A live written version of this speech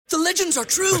The legends are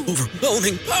true.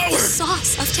 Overwhelming power!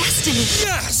 Sauce of destiny.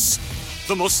 Yes!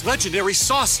 The most legendary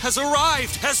sauce has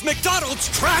arrived as McDonald's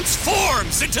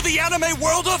transforms into the anime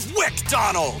world of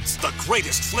WickDonald's. The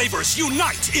greatest flavors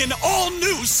unite in all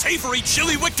new savory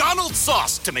chili McDonald's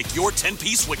sauce to make your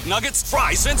 10-piece Wick Nuggets,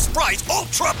 fries, and Sprite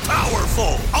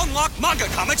ultra-powerful. Unlock manga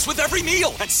comics with every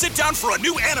meal and sit down for a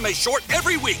new anime short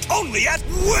every week only at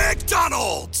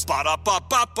WickDonald's.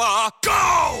 Ba-da-ba-ba-ba,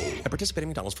 go! At participating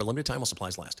McDonald's for a limited time while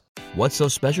supplies last. What's so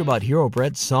special about Hero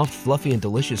Bread's soft, fluffy, and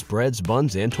delicious breads,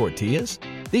 buns, and tortillas?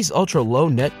 These ultra-low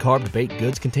net-carb baked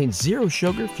goods contain zero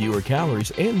sugar, fewer calories,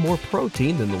 and more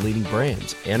protein than the leading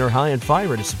brands, and are high in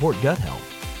fiber to support gut health.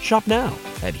 Shop now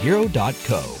at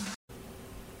Hero.co.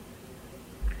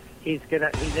 He's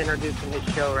introducing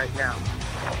his show right now.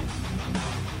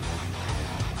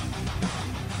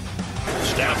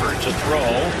 Stafford to throw,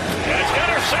 and it's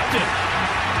intercepted.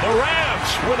 The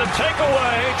Rams with a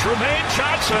takeaway. Tremaine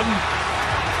Johnson,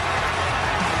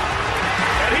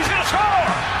 and he's going to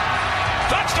score.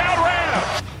 Touchdown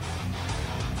Rams!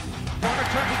 Warner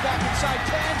turns it back inside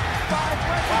 10, 5,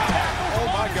 tackle. Oh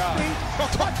my God.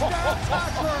 Touchdown,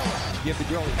 Todd Gurley. Give the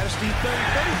Gurley, had a steep 30,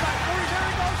 35, 40, there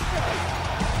he goes, Philly.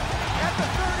 At the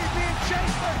 30, being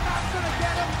chased, they're not going to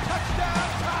get him.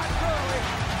 Touchdown, Todd Gurley.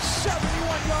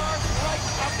 71 yards right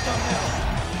up the middle.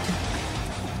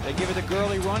 They give it to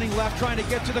Gurley, running left, trying to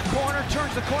get to the corner,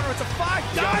 turns the corner at the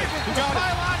 5, dives into the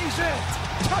pylon, he's in.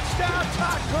 Touchdown,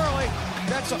 Todd Gurley.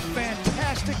 That's a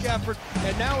fantastic effort.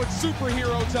 And now it's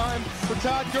superhero time for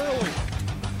Todd Gurley.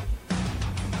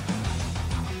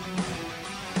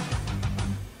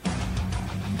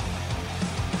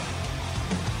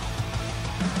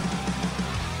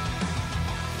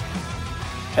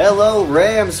 Hello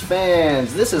Rams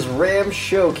fans, this is Rams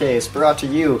Showcase brought to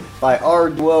you by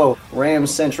Arduo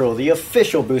Rams Central, the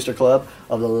official booster club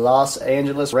of the Los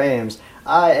Angeles Rams.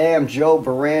 I am Joe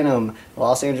Baranum,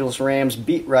 Los Angeles Rams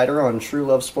beat writer on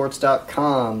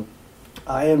TrueLoveSports.com.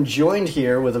 I am joined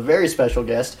here with a very special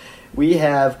guest. We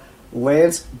have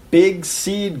Lance Big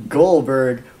Seed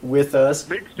Goldberg with us,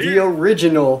 the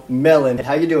original Melon.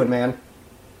 How you doing, man?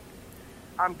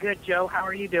 I'm good, Joe. How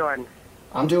are you doing?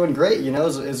 I'm doing great. You know,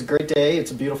 it's a great day.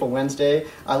 It's a beautiful Wednesday.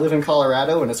 I live in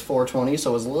Colorado, and it's 4:20, so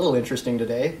it was a little interesting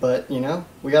today. But, you know,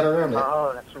 we got around it.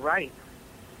 Oh, that's right.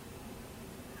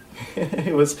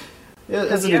 It was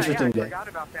an interesting day. I forgot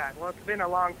about that. Well, it's been a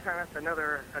long time. It's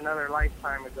another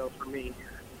lifetime ago for me.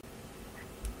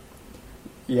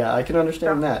 Yeah, I can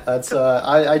understand that. That's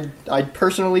I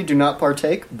personally do not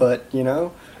partake, but, you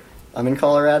know, I'm in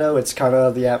Colorado. It's kind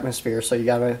of the atmosphere, so you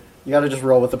gotta just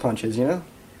roll with the punches, you know?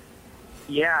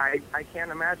 Yeah, I can't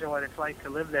imagine what it's like to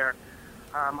live there.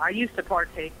 I used to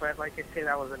partake, but like I say,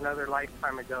 that was another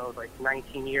lifetime ago, like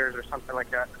 19 years or something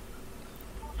like that.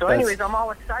 So anyways, I'm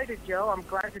all excited, Joe. I'm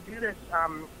glad to do this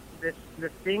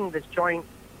this joint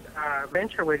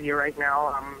venture with you right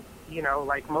now. You know,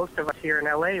 like most of us here in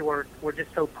LA, we're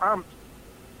just so pumped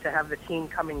to have the team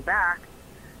coming back,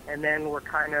 and then we're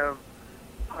kind of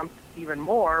pumped even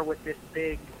more with this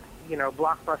big, you know,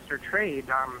 blockbuster trade.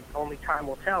 Only time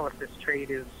will tell if this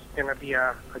trade is going to be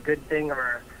a good thing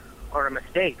or a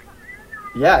mistake.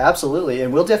 Yeah, absolutely,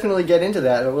 and we'll definitely get into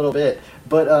that in a little bit.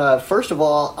 But first of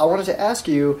all, I wanted to ask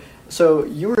you, so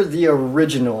you were the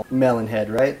original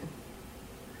Melonhead, right?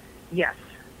 Yes.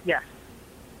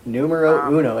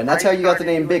 Numero uno, and that's how you got the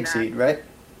name Big Seed, right?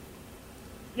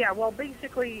 Yeah, well,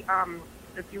 basically,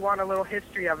 if you want a little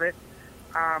history of it,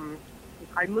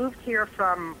 I moved here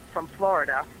from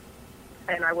Florida,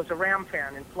 and I was a Ram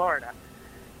fan in Florida.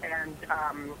 And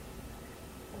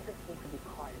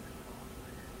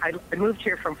I moved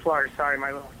here from Florida. Sorry,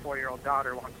 my little 4-year-old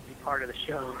daughter wants to be part of the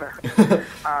show.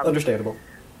 Understandable.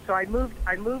 So I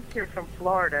moved here from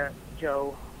Florida,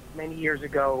 Joe, many years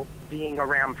ago, being a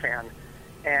Ram fan.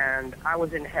 And I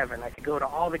was in heaven. I could go to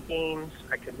all the games.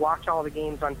 I could watch all the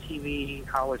games on TV.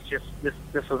 I was just,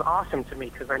 this was awesome to me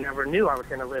because I never knew I was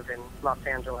going to live in Los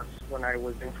Angeles when I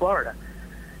was in Florida.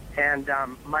 And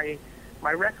my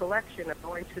recollection of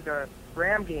going to the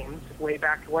Ram games way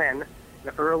back when, in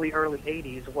the early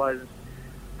 80s, was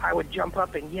I would jump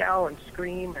up and yell and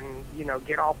scream and, you know,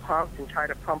 get all pumped and try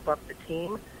to pump up the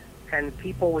team. And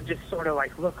people would just sort of,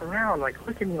 like, look around, like,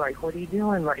 look at me, like, what are you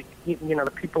doing? Like, you know,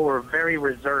 the people were very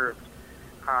reserved.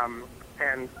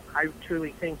 And I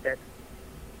truly think that,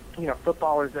 you know,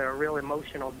 football is a real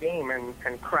emotional game,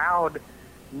 and crowd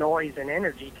noise and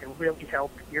energy can really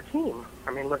help your team.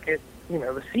 I mean, look at, you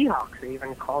know, the Seahawks. They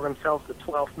even call themselves the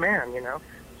 12th man, you know.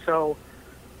 So,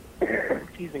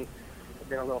 excuse me, I've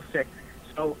been a little sick.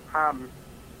 So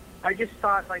I just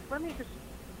thought, like, let me just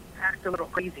act a little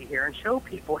crazy here and show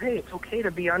people, hey, it's okay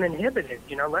to be uninhibited.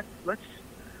 You know,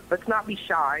 let's not be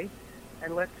shy,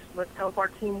 and let's help our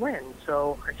team win.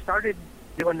 So I started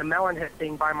doing the Melonhead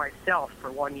thing by myself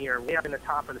for 1 year, way up in the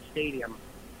top of the stadium,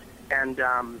 and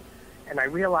I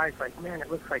realized, like, man,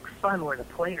 it looks like fun where the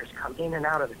players come in and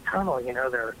out of the tunnel. You know,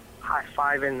 they're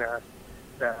high-fiving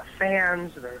the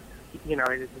fans. They're, you know,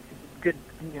 it's good,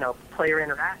 you know, player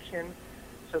interaction.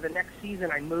 So the next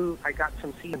season I got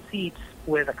some season seats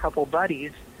with a couple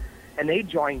buddies, and they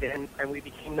joined in, and we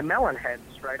became the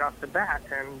Melonheads right off the bat,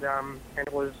 and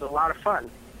it was a lot of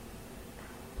fun.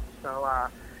 So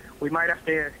we might have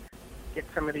to get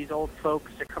some of these old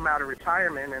folks to come out of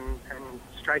retirement and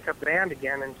strike up the band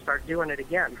again and start doing it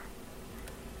again.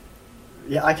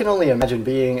 Yeah, I can only imagine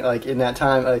being like in that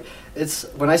time. Like, it's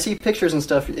when I see pictures and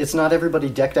stuff, it's not everybody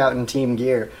decked out in team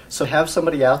gear. So have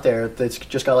somebody out there that's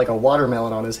just got like a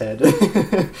watermelon on his head,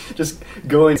 just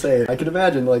going insane. I can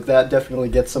imagine like that definitely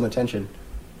gets some attention.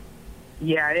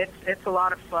 Yeah, it's a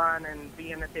lot of fun, and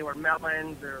being that they were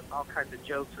melons, there were all kinds of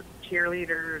jokes with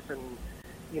cheerleaders, and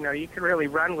you know, you could really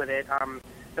run with it.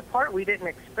 The part we didn't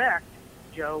expect,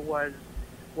 Joe, was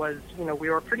you know, we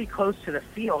were pretty close to the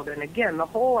field, and again, the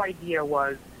whole idea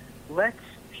was, let's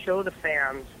show the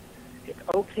fans it's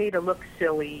okay to look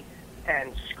silly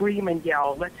and scream and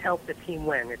yell. Let's help the team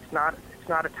win. It's not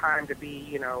a time to be,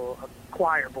 you know, a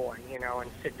choir boy, you know,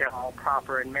 and sit there all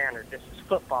proper and mannered. This is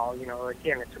football, you know.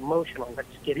 Again, it's emotional.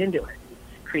 Let's get into it.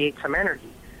 Create some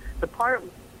energy. The part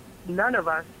none of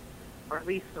us, or at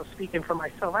least speaking for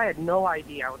myself, I had no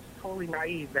idea. I was totally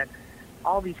naive that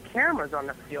all these cameras on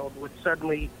the field would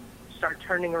suddenly start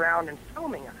turning around and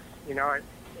filming us, you know,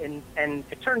 and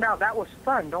it turned out that was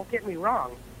fun. Don't get me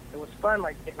wrong. It was fun,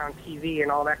 like getting on TV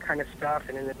and all that kind of stuff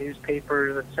and in the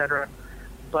newspapers, etc.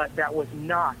 But that was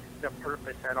not the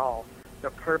purpose at all. The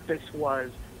purpose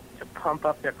was to pump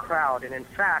up the crowd. And in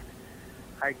fact,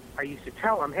 I used to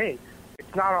tell them, hey,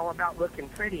 it's not all about looking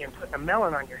pretty and putting a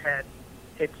melon on your head.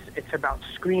 It's about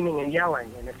screaming and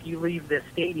yelling. And if you leave this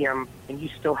stadium and you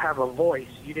still have a voice,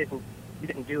 you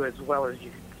didn't do as well as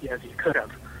you could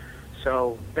have.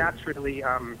 So that's really,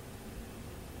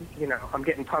 you know, I'm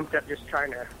getting pumped up just trying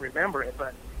to remember it.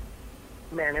 But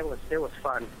man, it was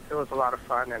fun. It was a lot of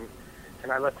fun,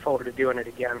 and I look forward to doing it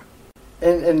again.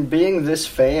 And being this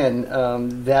fan,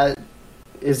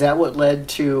 that what led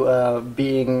to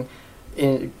being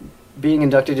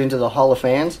inducted into the Hall of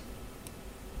Fans?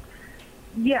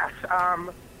 Yes.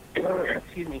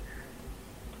 Excuse me.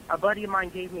 A buddy of mine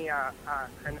gave me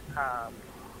an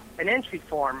entry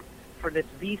form for this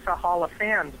Visa Hall of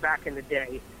Fans back in the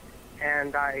day,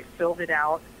 and I filled it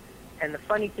out. And the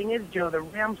funny thing is, Joe, the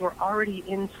Rams were already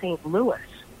in St. Louis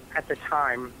at the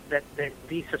time that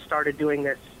Visa started doing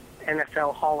this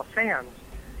NFL Hall of Fans.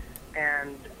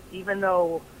 And even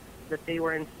though that they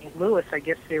were in St. Louis, I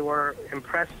guess they were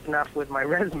impressed enough with my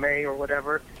resume or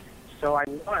whatever. So I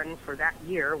won for that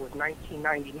year, was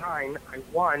 1999. I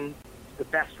won the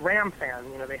best Ram fan.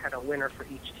 You know, they had a winner for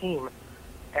each team.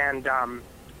 And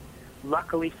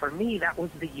luckily for me, that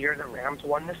was the year the Rams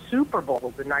won the Super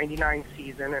Bowl, the 99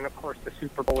 season. And, of course, the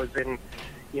Super Bowl was in,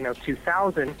 you know,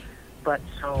 2000. But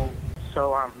so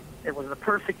it was the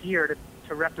perfect year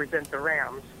to represent the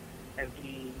Rams and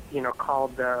be, you know,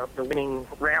 called the winning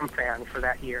Ram fan for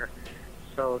that year.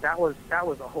 So that was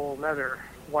a whole nother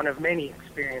one of many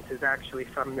experiences actually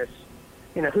from this.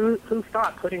 You know, who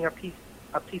thought putting a piece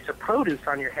of produce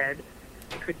on your head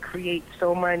could create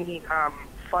so many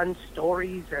fun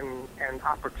stories and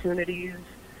opportunities,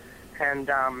 and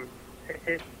that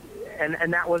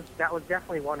was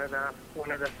definitely one of the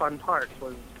fun parts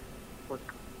was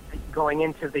going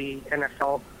into the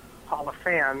NFL Hall of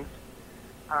Fans,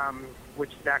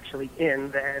 which is actually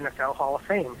in the NFL Hall of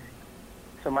Fame.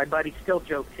 So my buddies still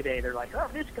joke today. They're like, "Oh,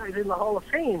 this guy's in the Hall of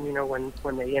Fame," you know, when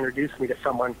they introduce me to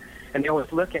someone, and they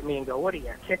always look at me and go, "What are you,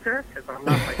 a kicker?" Because I'm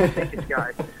not like the thickest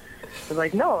guy. They're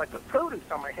like, "No, it's a produce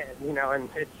on my head," you know, and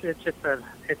it's just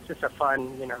a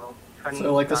fun, you know. Fun,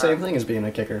 so like the same thing as being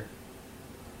a kicker.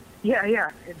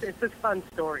 Yeah, it's a fun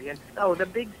story. And the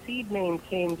Big Seed name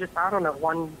came just, I don't know,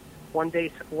 one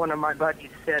day one of my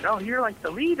buddies said, "Oh, you're like the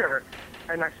leader,"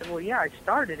 and I said, "Well, yeah, I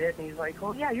started it," and he's like,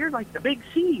 "Oh, yeah, you're like the Big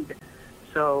Seed."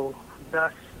 So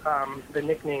thus the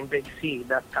nickname Big Seed.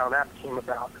 That's how that came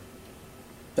about.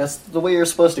 That's the way you're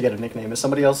supposed to get a nickname. Is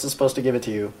somebody else is supposed to give it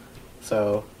to you.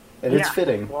 So it's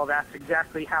fitting. Well, that's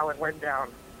exactly how it went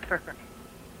down.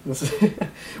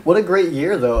 What a great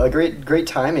year, though. A great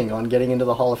timing on getting into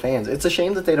the Hall of Fans. It's a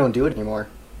shame that they don't do it anymore.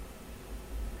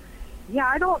 Yeah,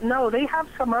 I don't know. They have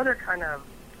some other kind of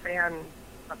fan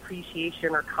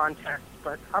appreciation or contest,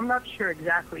 but I'm not sure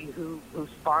exactly who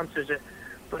sponsors it.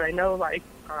 but I know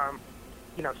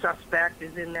Suspect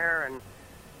is in there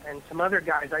and some other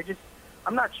guys.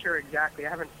 I'm not sure exactly. I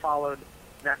haven't followed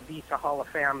that Visa Hall of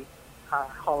Fans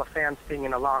thing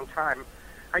in a long time.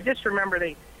 I just remember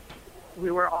we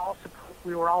were all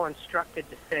instructed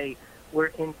to say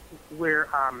we're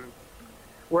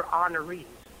honorees.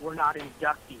 We're not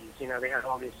inductees. They had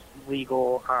all this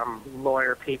legal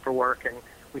lawyer paperwork, and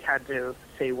we had to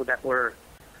say that we're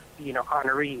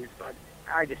honorees. But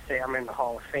I just say I'm in the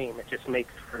Hall of Fame. It just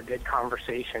makes for a good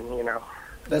conversation.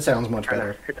 That sounds much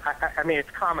better. It's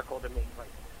comical to me.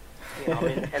 I'm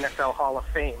in NFL Hall of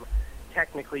Fame.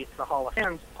 Technically, it's the Hall of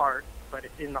Fans part, but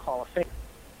it's in the Hall of Fame.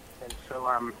 And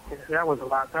so that was a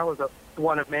lot. That was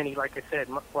one of many, like I said,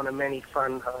 one of many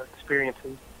fun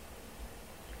experiences.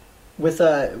 With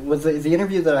the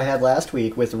interview that I had last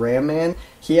week with Ram Man,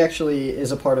 he actually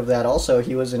is a part of that also.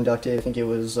 He was inducted, I think it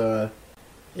was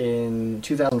in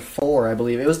 2004, I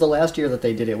believe. It was the last year that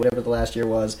they did it, whatever the last year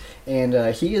was.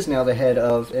 And he is now the head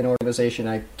of an organization.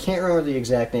 I can't remember the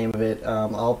exact name of it.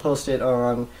 I'll post it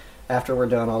on, after we're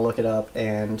done, I'll look it up,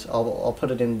 and I'll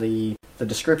put it in the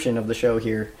description of the show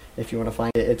here if you want to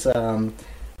find it. It's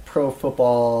Pro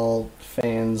Football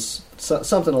Fans,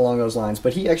 something along those lines.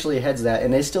 But he actually heads that,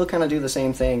 and they still kind of do the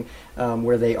same thing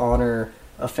where they honor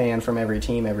a fan from every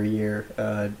team every year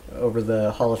over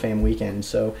the Hall of Fame weekend.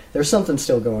 So there's something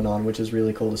still going on, which is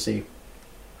really cool to see.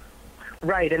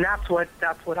 Right, and that's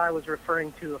what I was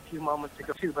referring to a few moments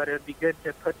ago too. But it'd be good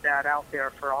to put that out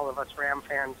there for all of us Ram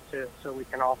fans so we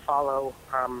can all follow,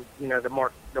 the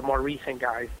more recent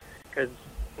guys, because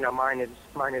mine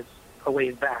is a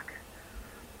ways back.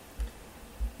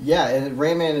 Yeah, and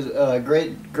Rayman is a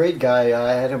great guy.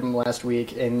 I had him last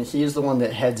week, and he's the one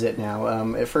that heads it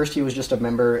now. At first, he was just a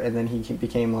member, and then he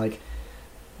became I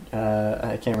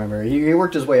can't remember. He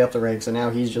worked his way up the ranks, and now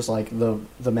he's just like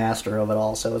the master of it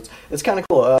all. So it's kind of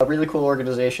cool. A really cool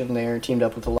organization there, teamed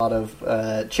up with a lot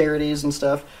of charities and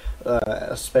stuff,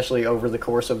 especially over the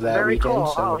course of that Very weekend. Cool.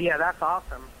 So, oh yeah, that's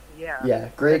awesome. Yeah. Yeah,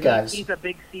 great guys. He's a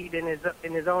big seed in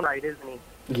his own right, isn't he?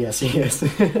 Yes, he is.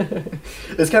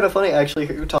 It's kind of funny,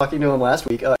 actually, talking to him last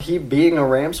week. He, being a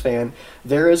Rams fan,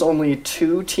 there is only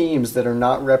 2 teams that are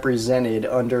not represented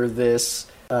under this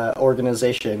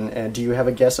organization. And do you have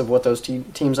a guess of what those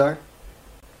teams are?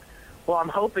 Well, I'm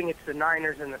hoping it's the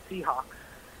Niners and the Seahawks.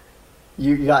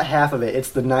 You got half of it.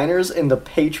 It's the Niners and the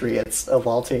Patriots, of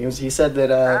all teams. He said that,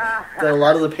 that a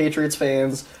lot of the Patriots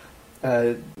fans,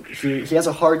 he has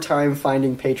a hard time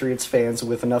finding Patriots fans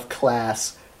with enough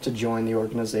class to join the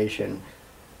organization.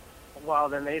 Well,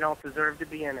 then they don't deserve to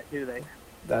be in it, do they?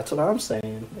 That's what I'm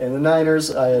saying. And the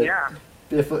Niners, yeah.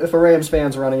 If a Rams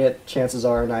fan's running it, chances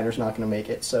are Niners not going to make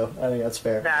it. So I think that's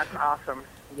fair. That's awesome.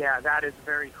 Yeah, that is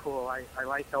very cool. I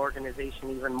like the organization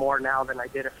even more now than I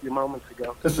did a few moments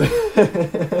ago.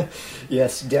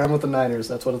 Yes, down with the Niners.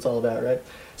 That's what it's all about, right?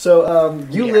 So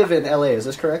you live in L.A., is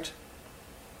this correct?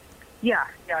 Yeah,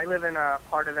 I live in a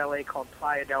part of L.A. called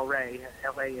Playa del Rey.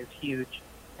 L.A. is huge.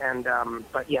 And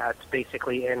but yeah, it's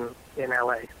basically in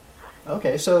LA.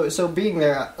 Okay, so being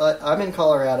there, I'm in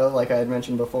Colorado, like I had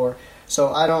mentioned before.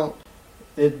 So I don't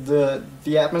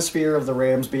the atmosphere of the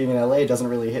Rams being in LA doesn't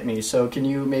really hit me. So can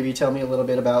you maybe tell me a little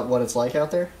bit about what it's like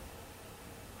out there?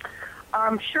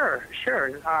 Sure.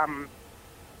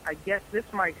 I guess this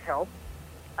might help.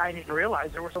 I didn't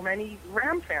realize there were so many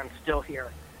Ram fans still here.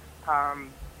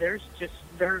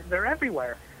 They're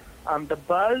everywhere.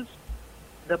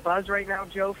 The buzz right now,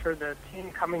 Joe, for the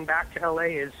team coming back to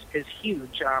LA is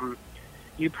huge.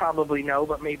 You probably know,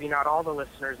 but maybe not all the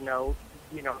listeners know.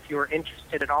 If you were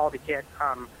interested at all to get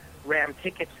Ram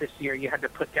tickets this year, you had to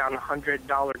put down a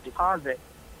 $100 deposit,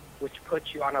 which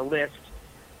puts you on a list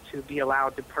to be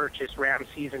allowed to purchase Ram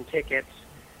season tickets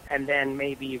and then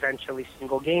maybe eventually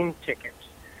single game tickets.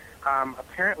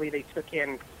 Apparently, they took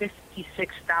in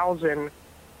 56,000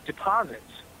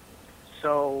 deposits.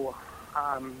 So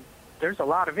there's a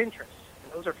lot of interest.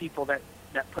 Those are people that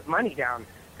put money down.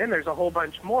 Then there's a whole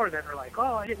bunch more that are like,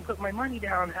 oh, I didn't put my money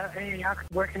down. Hey,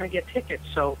 where can I get tickets?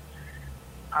 So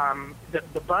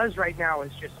the buzz right now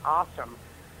is just awesome.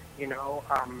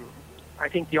 I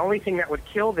think the only thing that would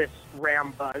kill this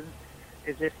Ram buzz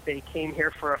is if they came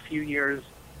here for a few years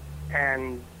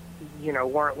and,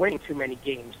 weren't winning too many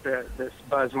games. This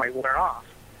buzz might wear off.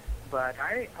 But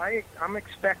I'm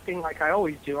expecting, like I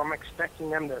always do, I'm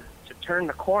expecting them to turn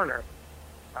the corner.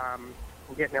 I'm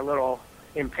getting a little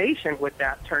impatient with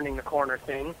that turning the corner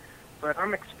thing, but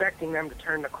I'm expecting them to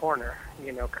turn the corner,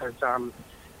 because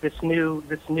this new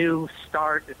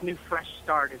fresh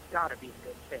start has got to be a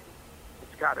good thing.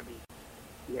 It's got to be,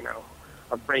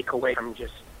 a break away from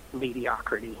just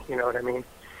mediocrity. You know what I mean?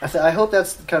 I hope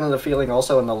that's kind of the feeling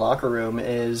also in the locker room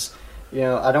is, I'm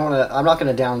not going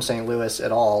to down St. Louis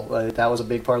at all. That was a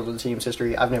big part of the team's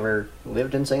history. I've never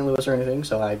lived in St. Louis or anything,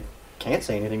 so I can't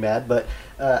say anything bad, but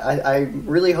I'm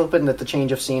really hoping that the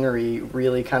change of scenery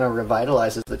really kind of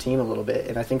revitalizes the team a little bit,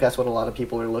 and I think that's what a lot of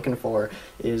people are looking for,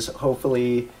 is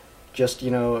hopefully just,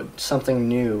 something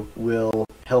new will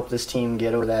help this team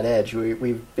get over that edge.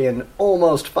 We've been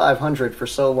almost 500 for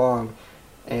so long,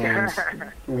 and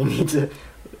we need to...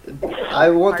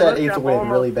 I want that 8th win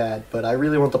really bad, but I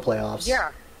really want the playoffs. Yeah.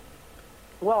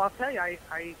 Well, I'll tell you,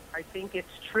 I think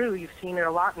it's true. You've seen it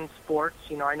a lot in sports.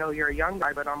 I know you're a young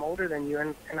guy, but I'm older than you,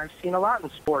 and I've seen a lot in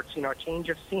sports. A change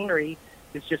of scenery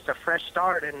is just a fresh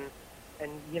start, and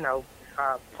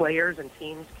players and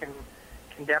teams can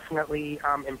definitely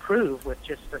improve with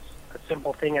just a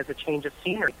simple thing as a change of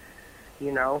scenery.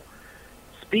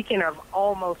 Speaking of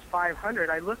almost 500,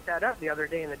 I looked that up the other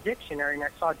day in the dictionary, and I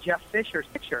saw Jeff Fisher's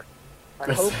picture.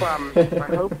 I hope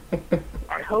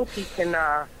he can,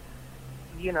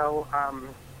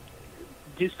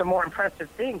 do some more impressive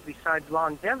things besides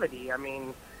longevity. I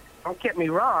mean, don't get me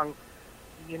wrong,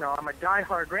 I'm a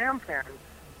diehard Ram fan,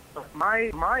 but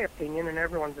my opinion, and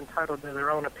everyone's entitled to their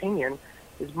own opinion,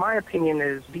 my opinion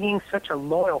is being such a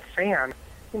loyal fan,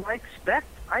 I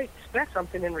expect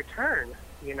something in return.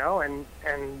 And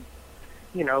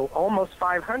almost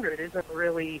 500 isn't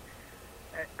really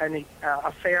a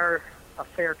fair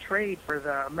trade for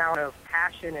the amount of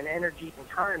passion and energy and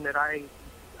time that I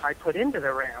put into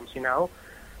the Rams, So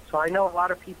I know a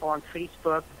lot of people on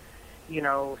Facebook,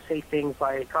 say things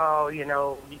like, oh,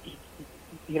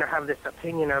 have this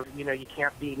opinion of, you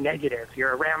can't be negative.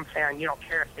 You're a Ram fan. You don't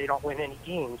care if they don't win any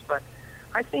games. But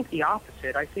I think the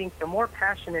opposite. I think the more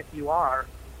passionate you are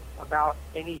about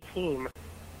any team,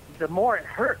 the more it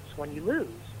hurts when you lose.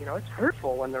 It's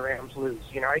hurtful when the Rams lose.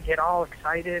 I get all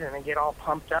excited and I get all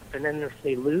pumped up, and then if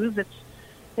they lose, it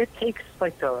takes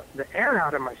like the air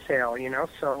out of my sail.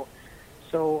 So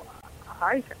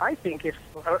I think if,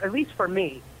 at least for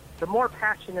me, the more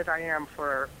passionate I am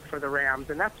for the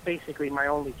Rams, and that's basically my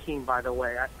only team, by the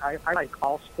way. I like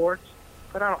all sports,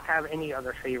 but I don't have any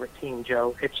other favorite team,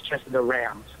 Joe. It's just the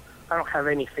Rams. I don't have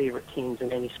any favorite teams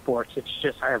in any sports. It's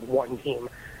just I have one team,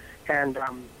 and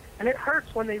it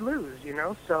hurts when they lose,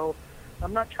 So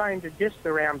I'm not trying to diss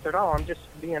the Rams at all. I'm just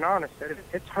being honest.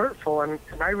 It's hurtful, and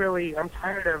I'm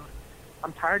tired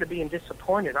of being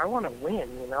disappointed. I want to win,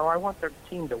 I want their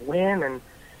team to win, and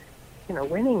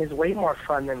winning is way more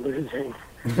fun than losing.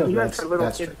 Even for little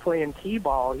kids playing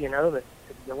t-ball,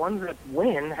 the ones that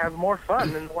win have more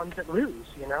fun than the ones that lose.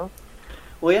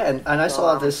 Well, yeah, and I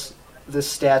saw this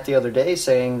stat the other day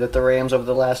saying that the Rams over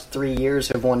the last 3 years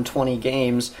have won 20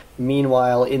 games.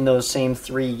 Meanwhile, in those same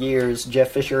 3 years,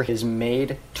 Jeff Fisher has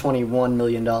made $21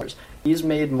 million. He's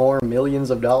made more millions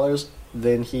of dollars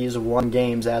than he's won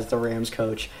games as the Rams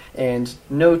coach. And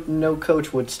no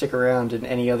coach would stick around in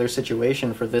any other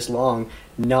situation for this long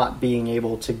not being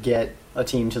able to get a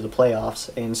team to the playoffs.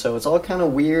 And so it's all kind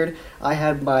of weird. I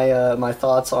had my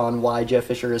thoughts on why Jeff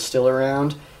Fisher is still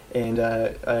around. And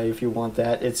if you want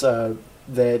that, it's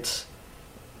that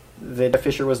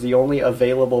Fisher was the only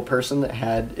available person that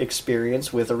had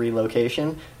experience with a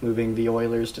relocation, moving the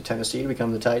Oilers to Tennessee to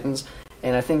become the Titans.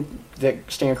 And I think that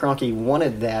Stan Kroenke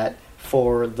wanted that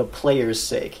for the players'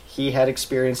 sake. He had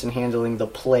experience in handling the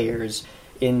players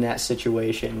in that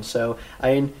situation. So,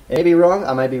 I may be wrong,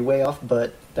 I might be way off,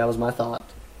 but that was my thought.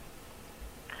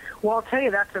 Well, I'll tell you,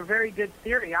 that's a very good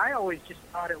theory. I always just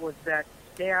thought it was that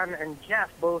Stan and Jeff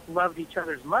both loved each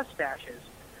other's mustaches.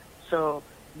 So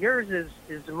yours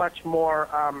is much more,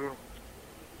 a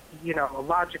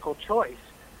logical choice.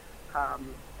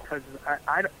 Because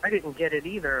I didn't get it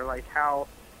either, like how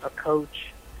a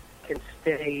coach can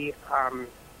stay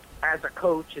as a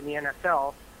coach in the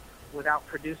NFL without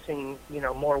producing,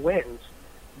 more wins.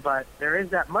 But there is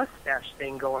that mustache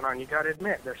thing going on. You got to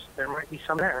admit, there might be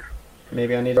some there.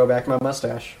 Maybe I need to grow back my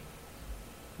mustache.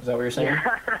 Is that what you're saying?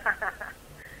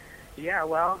 Yeah,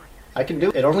 well... I can do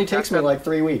it. It only takes me like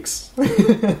 3 weeks.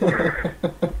 Yeah,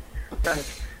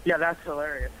 that's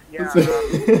hilarious. Yeah,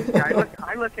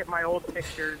 I look at my old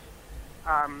pictures,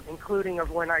 including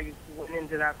of when I went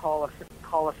into that Hall of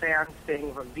Fans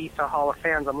thing, from Visa Hall of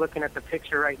Fans. I'm looking at the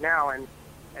picture right now, and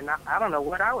I don't know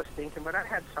what I was thinking, but I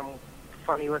had some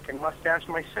funny-looking mustache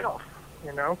myself,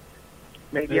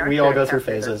 Maybe we all go through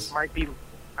phases. I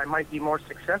might be more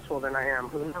successful than I am.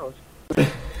 Who knows?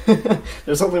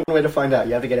 There's only one way to find out.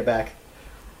 You have to get it back.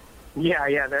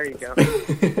 Yeah, there you go.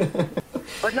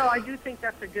 But no, I do think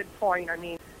that's a good point. I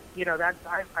mean,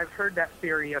 I've heard that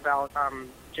theory about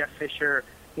Jeff Fisher,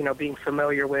 being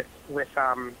familiar with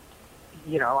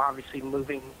obviously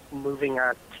moving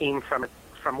a team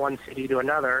from one city to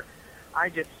another. I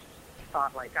just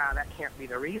thought like, that can't be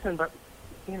the reason, but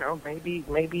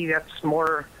maybe that's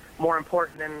more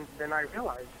important than I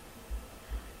realized.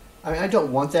 I mean, I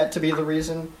don't want that to be the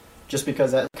reason, just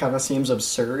because that kind of seems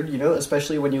absurd,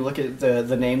 especially when you look at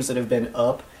the names that have been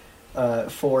up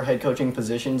for head coaching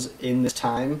positions in this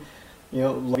time,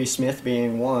 Lovie Smith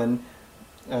being one,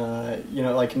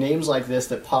 like names like this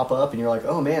that pop up and you're like,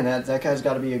 oh man, that guy's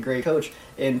got to be a great coach.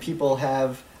 And people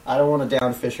have, I don't want to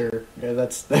down Fisher,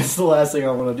 that's the last thing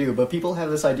I want to do, but people have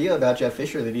this idea about Jeff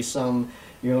Fisher that he's some,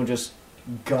 just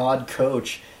god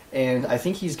coach. And I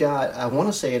think he's got, I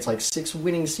want to say it's like 6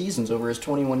 winning seasons over his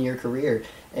 21-year career.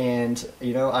 And,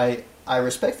 I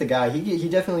respect the guy. He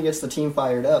definitely gets the team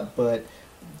fired up, but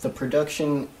the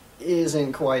production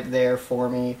isn't quite there for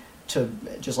me to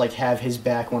just like have his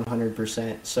back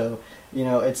 100%. So,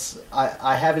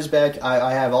 I have his back.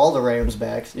 I have all the Rams'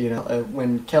 backs.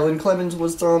 When Kellen Clemens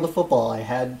was throwing the football,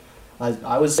 I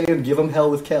was saying give him hell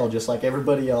with Kel, just like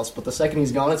everybody else. But the second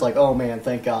he's gone, it's like, oh man,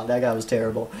 thank God, that guy was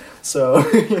terrible. So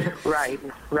right,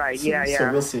 yeah.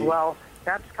 So we'll see. Well,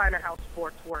 that's kind of how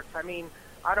sports works. I mean,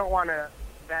 I don't want to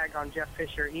bag on Jeff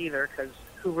Fisher either, because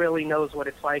who really knows what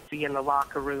it's like to be in the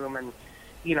locker room, and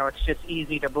it's just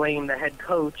easy to blame the head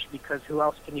coach, because who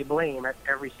else can you blame? At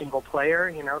every single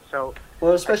player, So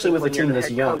well, especially with a team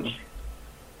this young. Coach,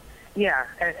 yeah,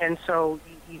 and so.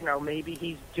 Maybe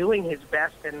he's doing his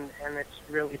best, and it's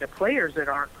really the players that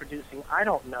aren't producing. I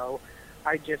don't know.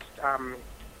 I just, I'm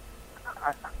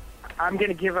going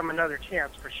to give him another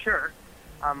chance for sure.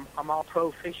 I'm all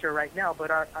pro Fisher right now,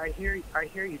 but I hear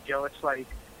you, Joe. It's like,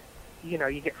 you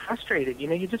get frustrated.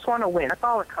 You just want to win. That's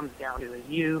all it comes down to, is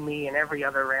you, me, and every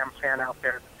other Ram fan out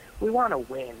there. We want to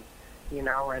win,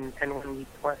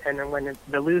 and when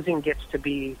the losing gets to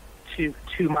be too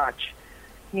much,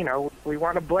 we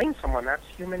want to blame someone. That's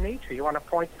human nature. You want to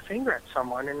point the finger at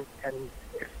someone, and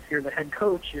if you're the head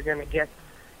coach, you're going to get,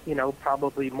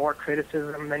 probably more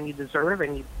criticism than you deserve,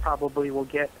 and you probably will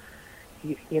get,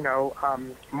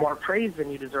 more praise than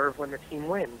you deserve when the team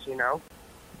wins,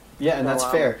 Yeah, and that's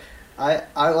fair. I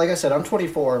like I said, I'm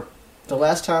 24. The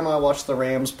last time I watched the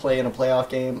Rams play in a playoff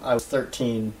game, I was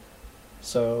 13.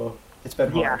 So it's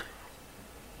been hard.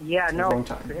 Yeah, it's a long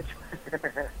time.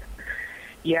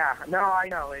 Yeah, no, I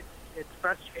know it's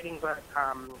frustrating, but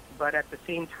at the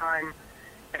same time,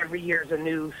 every year is a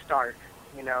new start,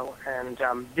 and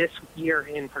this year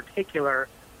in particular,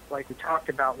 like we talked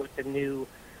about with the new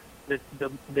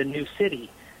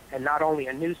city, and not only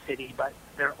a new city, but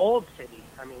their old city.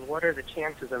 I mean, what are the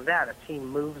chances of that? A team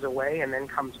moves away and then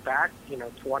comes back,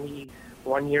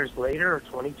 21 years later or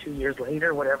 22 years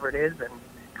later, whatever it is, and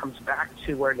comes back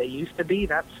to where they used to be.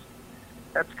 That's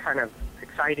kind of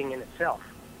exciting in itself.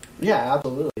 Yeah,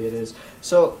 absolutely it is.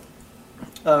 So,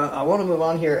 I want to move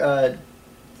on here.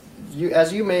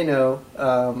 As you may know,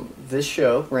 this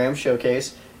show, Ram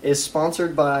Showcase, is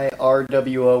sponsored by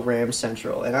RWO Ram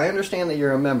Central. And I understand that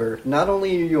you're a member. Not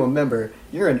only are you a member,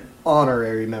 you're an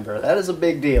honorary member. That is a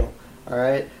big deal. All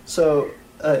right? So,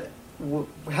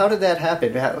 how did that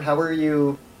happen?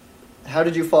 How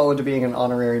did you fall into being an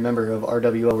honorary member of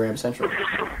RWO Ram Central?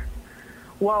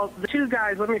 Well, the two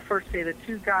guys, let me first say, the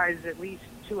two guys, at least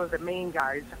two of the main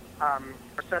guys, are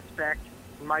Suspect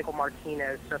Michael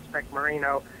Martinez, Suspect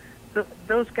Moreno.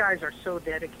 Those guys are so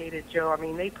dedicated, Joe. I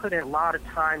mean, they put in a lot of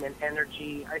time and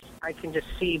energy. I can just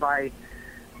see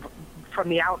from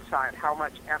the outside how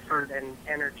much effort and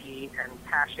energy and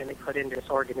passion they put into this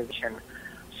organization.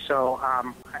 So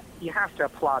you have to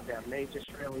applaud them. They just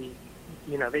really,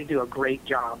 they do a great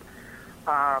job.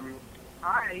 As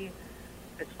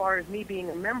far as me being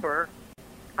a member,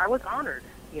 I was honored.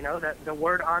 That the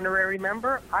word honorary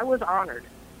member, I was honored.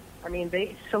 I mean,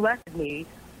 they selected me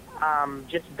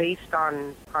just based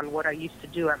on what I used to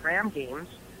do at Ram games,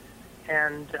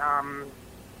 and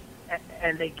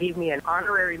they gave me an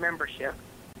honorary membership,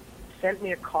 sent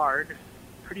me a card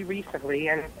pretty recently,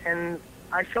 and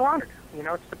I feel honored.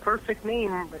 It's the perfect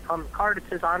name. On the card it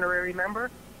says honorary member.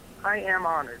 I am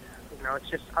honored.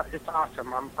 It's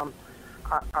awesome.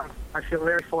 I feel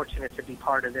very fortunate to be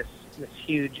part of this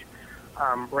huge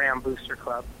Ram Booster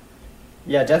Club.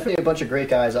 Yeah, definitely a bunch of great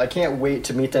guys. I can't wait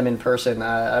to meet them in person.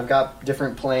 I've got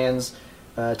different plans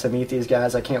to meet these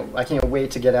guys. I can't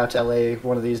wait to get out to LA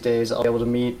one of these days. I'll be able to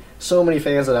meet so many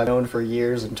fans that I've known for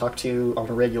years and talk to on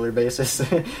a regular basis,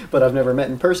 but I've never met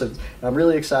in person. I'm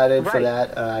really excited for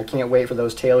that. I can't wait for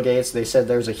those tailgates. They said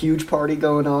there's a huge party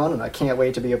going on, and I can't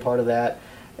wait to be a part of that.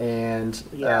 And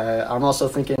I'm also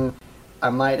thinking I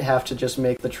might have to just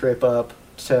make the trip up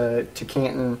to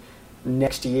Canton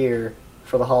next year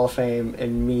for the Hall of Fame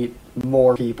and meet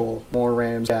more people, more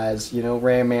Rams guys. You know,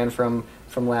 Ram Man from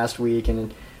last week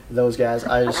and those guys.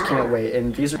 I just can't wait.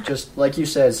 And these are just, like you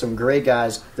said, some great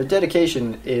guys. The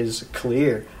dedication is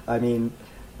clear. I mean,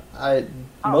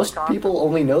 most people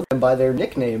only know them by their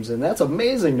nicknames, and that's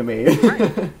amazing to me.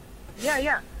 Right.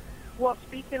 Yeah. Well,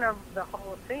 speaking of the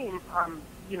Hall of Fame,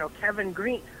 you know, Kevin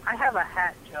Green, I have a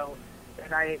hat, Joe,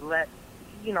 that I let,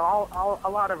 you know, a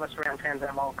lot of us Ram fans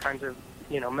have all kinds of,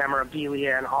 you know,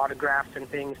 memorabilia and autographs and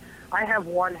things. I have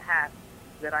one hat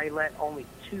that I let only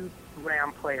 2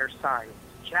 Ram players sign,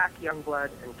 Jack Youngblood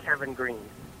and Kevin Green.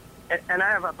 And I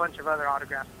have a bunch of other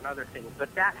autographs and other things,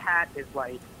 but that hat is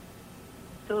like,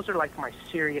 those are like my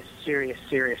serious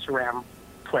Ram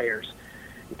players.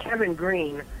 And Kevin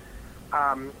Green,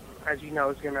 as you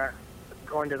know, is going to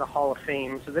go into the Hall of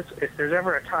Fame. So if there's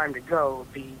ever a time to go, it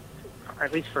would be,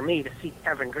 at least for me, to see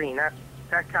Kevin Green. That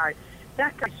guy's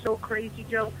so crazy,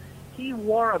 Joe. He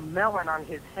wore a melon on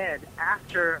his head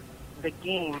after the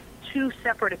game, 2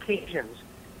 separate occasions.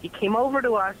 He came over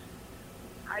to us.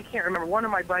 I can't remember. One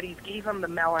of my buddies gave him the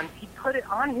melon. He put it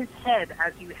on his head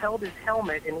as he held his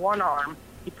helmet in one arm.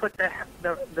 He put the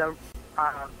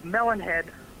melon head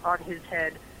on his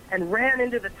head and ran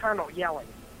into the tunnel yelling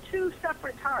 2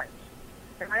 separate times.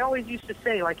 And I always used to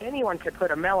say, like, anyone could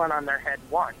put a melon on their head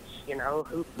once. You know,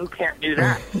 who can't do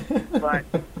that? But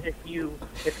if you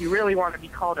really want to be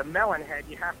called a melon head,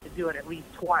 you have to do it at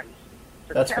least twice.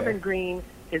 So That's Kevin fair. Green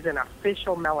is an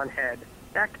official melon head.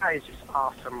 That guy is just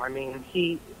awesome. I mean,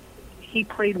 he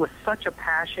played with such a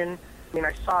passion. I mean,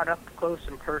 I saw it up close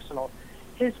and personal.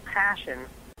 His passion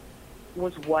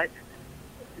was what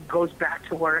goes back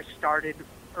to where it started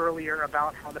earlier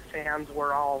about how the fans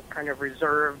were all kind of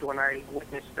reserved when I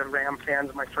witnessed the Ram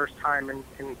fans my first time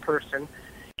in person.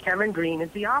 Kevin Green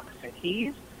is the opposite.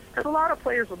 Because a lot of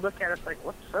players would look at us like,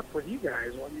 what's up with you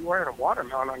guys? Well, you're wearing a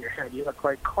watermelon on your head. You look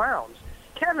like clowns.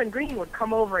 Kevin Green would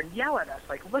come over and yell at us,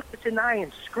 like, look us in the eye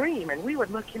and scream. And we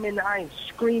would look him in the eye and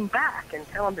scream back and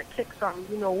tell him to kick some,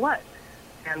 you know what.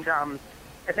 And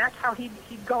that's how he'd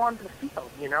go onto the field,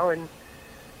 you know. And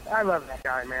I love that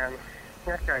guy, man.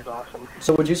 That guy's awesome.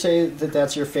 So would you say that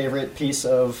that's your favorite piece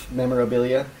of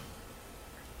memorabilia?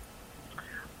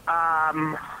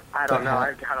 I don't know.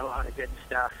 I've got a lot of good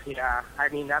stuff. Yeah, I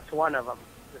mean, that's one of them.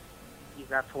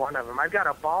 That's one of them. I've got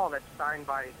a ball that's signed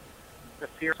by the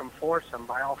Fearsome Foursome,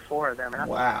 by all 4 of them.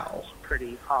 Wow. That's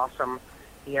pretty awesome.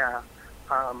 Yeah.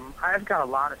 I've got a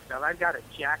lot of stuff. I've got a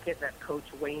jacket that Coach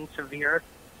Wayne Sevier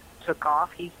took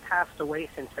off. He's passed away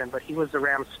since then, but he was the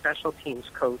Rams special teams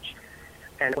coach.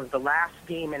 And it was the last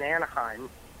game in Anaheim.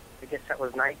 I guess that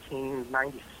was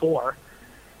 1994.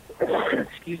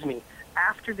 Excuse me.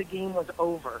 After the game was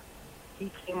over, he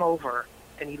came over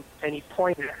and he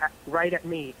pointed right at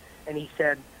me and he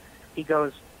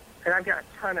goes, and I've got a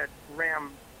ton of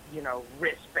Ram, you know,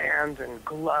 wristbands and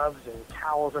gloves and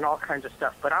towels and all kinds of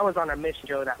stuff. But I was on a mission,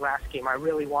 Joe, that last game. I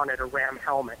really wanted a Ram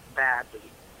helmet badly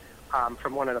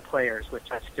from one of the players,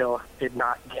 which I still did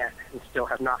not get and still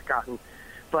have not gotten.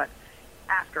 But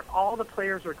after all the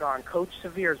players were gone, Coach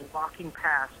Sevier is walking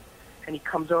past, and he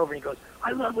comes over and he goes,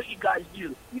 I love what you guys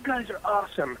do. You guys are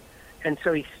awesome. And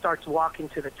so he starts walking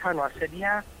to the tunnel. I said,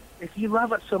 yeah, if you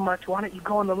love it so much, why don't you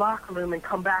go in the locker room and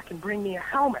come back and bring me a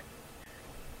helmet?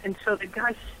 And so the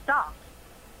guy stops,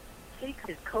 takes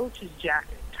his coach's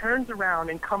jacket, turns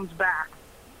around and comes back,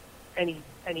 and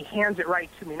he hands it right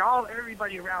to me. And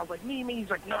everybody around like, me. He's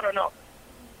like, no,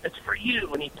 it's for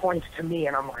you. And he points to me,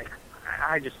 and I'm like,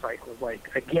 I just was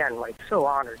again, so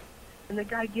honored. And the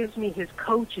guy gives me his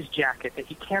coach's jacket that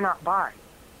he cannot buy.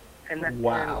 And that,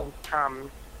 wow.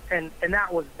 And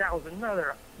that was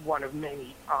another one of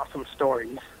many awesome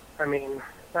stories. I mean,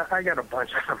 I got a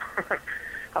bunch of them.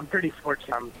 I'm pretty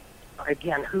fortunate.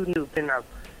 Again, who knew being a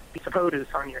piece of produce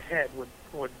on your head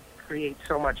would create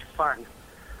so much fun?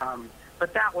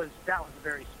 But that was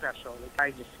very special. The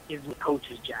guy just gives me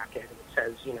coach's jacket and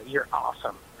says, you know, you're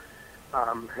awesome.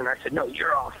 And I said, no,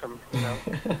 you're awesome. You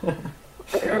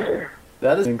know?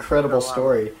 That is an incredible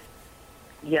story.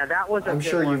 Yeah, that was a I'm good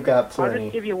sure one. you've got plenty.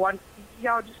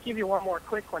 I'll just give you one more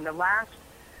quick one.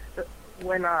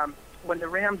 When the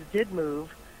Rams did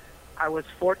move, I was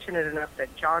fortunate enough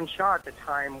that John Shaw at the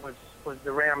time was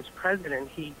the Rams president.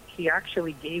 He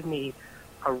actually gave me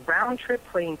a round-trip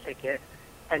plane ticket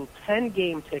and 10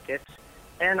 game tickets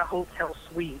and a hotel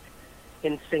suite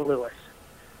in St. Louis.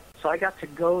 So I got to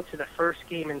go to the first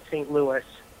game in St. Louis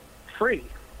free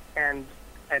and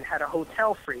had a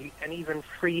hotel free and even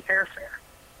free airfare.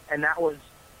 And that was,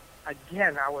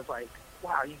 again, I was like,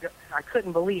 wow, I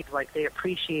couldn't believe, they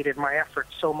appreciated my effort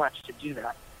so much to do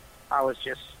that. I was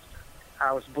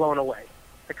blown away.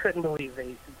 I couldn't believe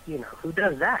who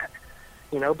does that?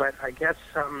 But I guess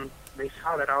they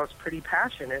saw that I was pretty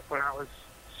passionate when I was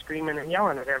screaming and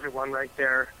yelling at everyone right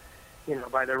there,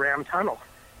 by the Ram Tunnel.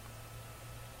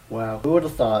 Wow, who would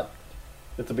have thought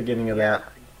at the beginning of that?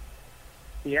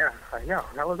 Yeah, I know.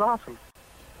 That was awesome.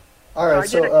 All right,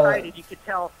 so I get excited. You could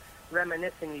tell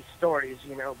reminiscing these stories,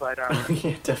 but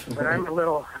yeah, definitely. But I'm a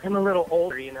little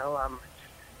older,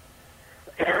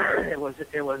 it was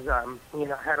I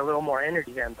had a little more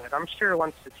energy then, but I'm sure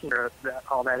once the team,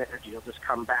 all that energy will just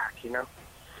come back,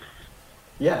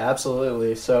 Yeah,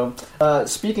 absolutely. So,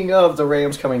 speaking of the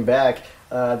Rams coming back,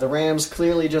 the Rams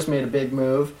clearly just made a big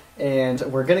move, and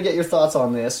we're going to get your thoughts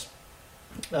on this.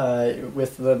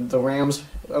 With the Rams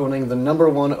owning the number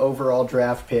 1 overall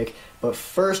draft pick. But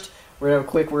first, we're going to have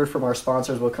a quick word from our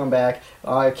sponsors. We'll come back.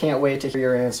 I can't wait to hear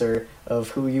your answer of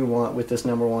who you want with this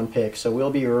number 1 pick. So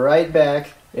we'll be right back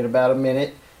in about a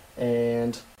minute,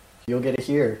 and you'll get to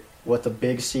hear what the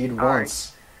big seed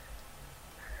wants.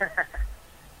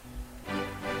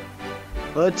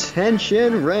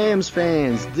 Attention Rams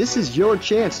fans, this is your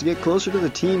chance to get closer to the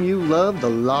team you love, the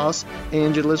Los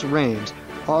Angeles Rams.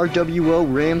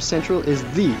 RWO Ram Central is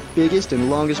the biggest and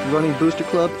longest running booster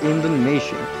club in the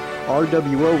nation.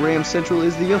 RWO Ram Central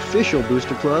is the official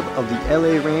booster club of the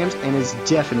LA Rams and is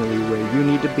definitely where you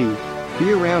need to be.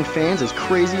 Be around fans as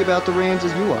crazy about the Rams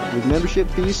as you are, with membership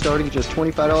fees starting at just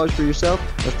 $25 for yourself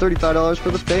or $35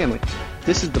 for the family.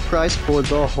 This is the price for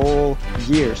the whole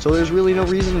year, so there's really no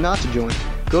reason not to join.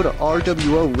 Go to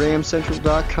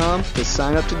rworamcentral.com to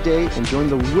sign up today and join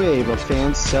the wave of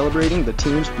fans celebrating the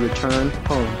team's return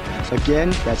home.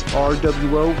 Again, that's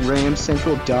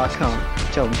rworamcentral.com.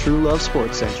 Tell them True Love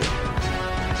Sports sent you.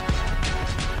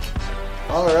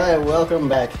 All right, welcome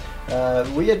back.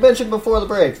 We had mentioned before the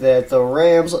break that the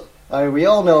Rams, we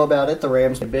all know about it, the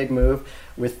Rams made a big move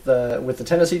with the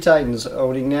Tennessee Titans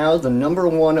owning now the number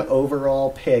 1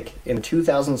 overall pick in the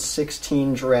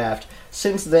 2016 draft.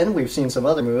 Since then, we've seen some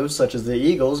other moves, such as the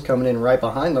Eagles coming in right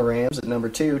behind the Rams at number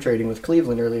 2, trading with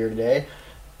Cleveland earlier today.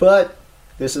 But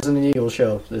this isn't an Eagles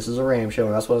show. This is a Rams show,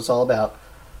 and that's what it's all about.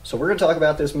 So we're going to talk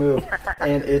about this move,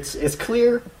 and it's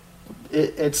clear.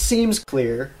 It seems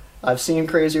clear. I've seen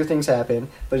crazier things happen,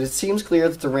 but it seems clear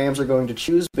that the Rams are going to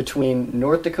choose between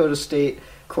North Dakota State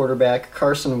quarterback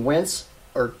Carson Wentz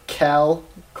or Cal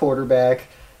quarterback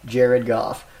Jared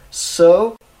Goff.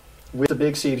 So, with the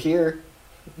big seed here,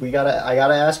 I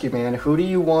gotta ask you, man, who do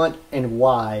you want and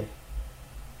why?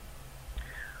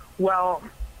 Well,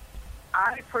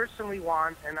 I personally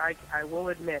want, and I will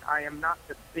admit, I am not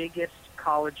the biggest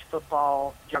college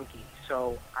football junkie,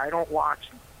 so I don't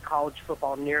watch college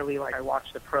football nearly like I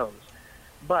watch the pros.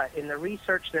 But in the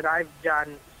research that I've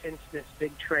done since this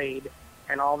big trade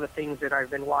and all the things that I've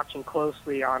been watching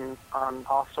closely on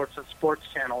all sorts of sports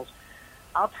channels,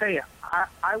 I'll tell you,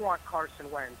 I want Carson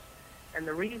Wentz. And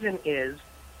the reason is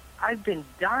I've been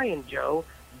dying, Joe,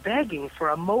 begging for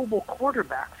a mobile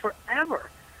quarterback forever.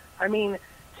 I mean,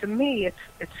 to me, it's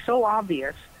so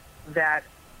obvious that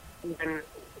when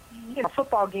a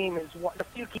football game is a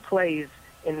few key plays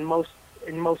in most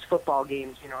football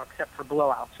games, except for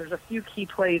blowouts. There's a few key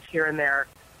plays here and there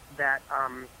that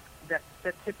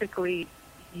typically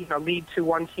lead to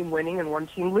one team winning and one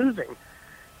team losing.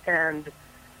 And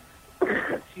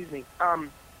excuse me,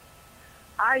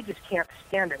 I just can't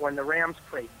stand it when the Rams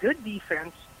play good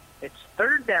defense. It's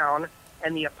third down,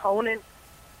 and the opponent,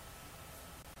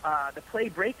 the play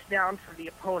breaks down for the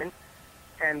opponent,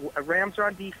 and Rams are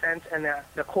on defense, and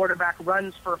the quarterback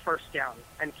runs for a first down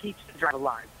and keeps the drive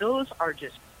alive. Those are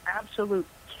just absolute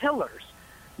killers.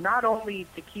 Not only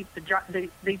to keep the drive,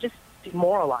 they just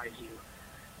demoralize you.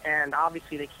 And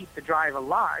obviously they keep the drive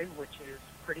alive, which is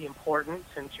pretty important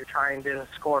since you're trying to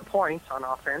score points on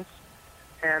offense.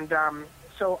 And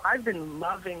so I've been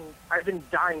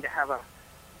dying to have a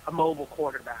mobile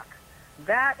quarterback.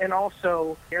 That, and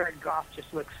also Jared Goff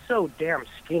just looks so damn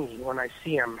skinny when I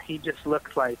see him. He just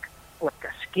looks like a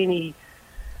skinny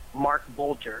Mark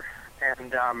Bulger,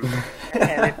 and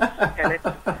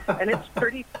it's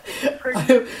pretty.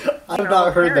 I've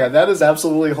not heard that. That is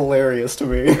absolutely hilarious to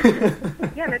me.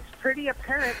 Yeah, and it's pretty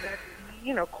apparent that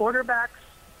quarterbacks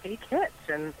take hits,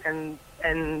 and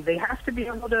they have to be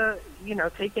able to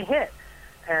take a hit,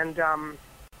 and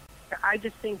I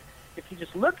just think. If you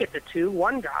just look at the two,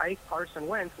 one guy, Carson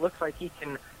Wentz, looks like he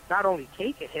can not only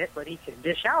take a hit, but he can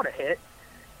dish out a hit.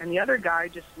 And the other guy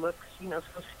just looks, so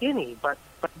skinny. But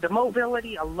the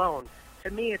mobility alone, to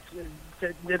me, it's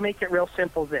to make it real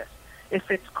simple this.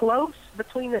 If it's close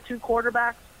between the two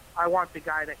quarterbacks, I want the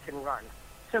guy that can run.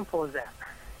 Simple as that.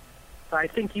 So I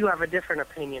think you have a different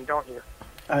opinion, don't you?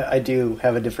 I do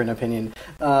have a different opinion.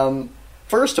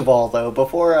 First of all, though,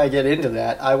 before I get into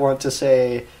that, I want to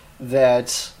say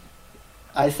that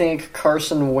I think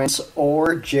Carson Wentz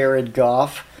or Jared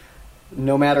Goff,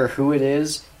 no matter who it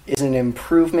is an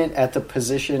improvement at the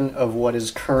position of what is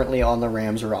currently on the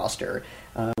Rams roster.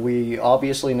 We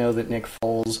obviously know that Nick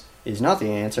Foles is not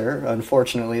the answer.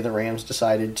 Unfortunately, the Rams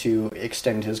decided to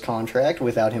extend his contract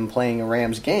without him playing a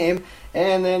Rams game,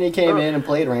 and then he came in and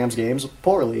played Rams games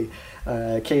poorly.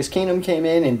 Case Keenum came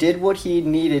in and did what he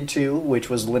needed to, which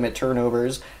was limit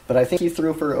turnovers, but I think he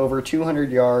threw for over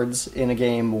 200 yards in a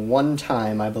game one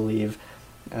time, I believe,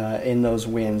 in those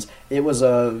wins. It was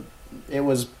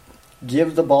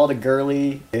give the ball to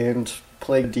Gurley and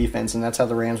play defense, and that's how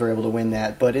the Rams were able to win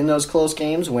that. But in those close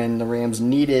games when the Rams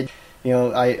needed,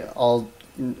 I'll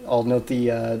note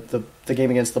the game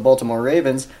against the Baltimore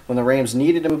Ravens, when the Rams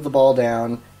needed to move the ball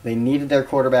down, they needed their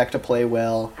quarterback to play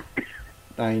well.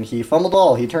 I mean, he fumbled the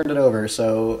ball, he turned it over,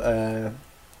 so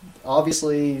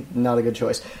obviously not a good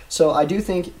choice. So I do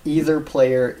think either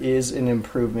player is an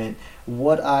improvement.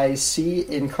 What I see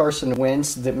in Carson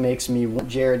Wentz that makes me want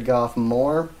Jared Goff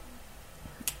more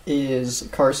is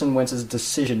Carson Wentz's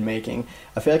decision-making.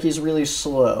 I feel like he's really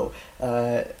slow.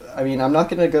 I mean, I'm not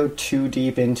going to go too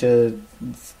deep into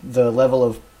the level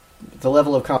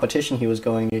of competition he was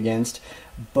going against,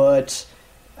 but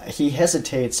he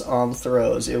hesitates on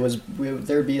throws.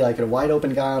 There'd be like a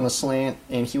wide-open guy on a slant,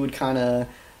 and he would kind of,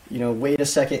 wait a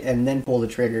second and then pull the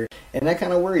trigger. And that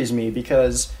kind of worries me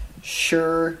because,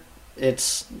 sure,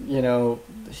 it's,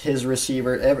 his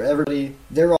receiver, everybody,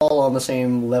 they're all on the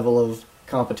same level of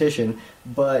competition,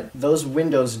 but those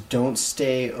windows don't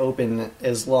stay open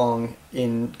as long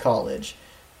in college,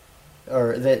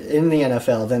 or that in the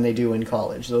NFL than they do in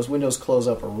college. Those windows close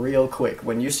up real quick.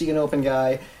 When you see an open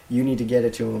guy, you need to get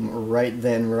it to him right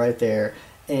then, right there.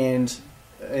 And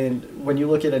when you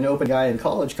look at an open guy in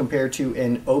college compared to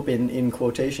an open, in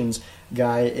quotations,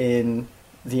 guy in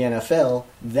the NFL,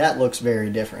 that looks very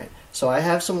different. So I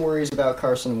have some worries about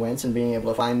Carson Wentz and being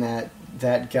able to find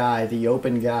that guy, the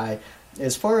open guy.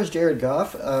 As far as Jared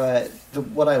Goff,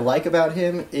 what I like about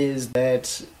him is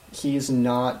that he's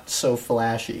not so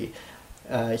flashy.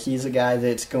 He's a guy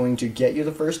that's going to get you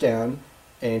the first down,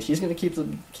 and he's going to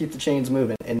keep the chains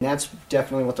moving, and that's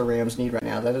definitely what the Rams need right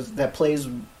now. That plays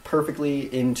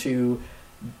perfectly into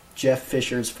Jeff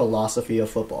Fisher's philosophy of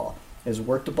football: is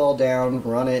work the ball down,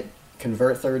 run it,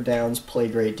 convert third downs, play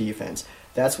great defense.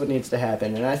 That's what needs to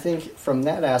happen. And I think from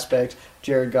that aspect,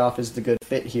 Jared Goff is the good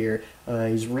fit here.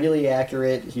 He's really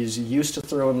accurate. He's used to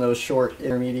throwing those short,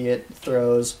 intermediate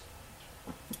throws.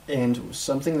 And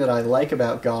something that I like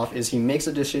about Goff is he makes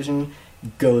a decision,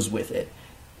 goes with it.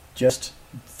 Just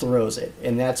throws it.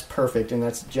 And that's perfect, and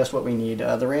that's just what we need.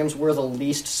 The Rams were the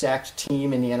least sacked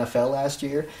team in the NFL last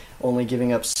year, only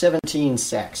giving up 17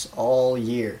 sacks all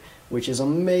year, which is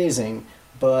amazing.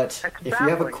 But if you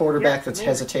have a quarterback that's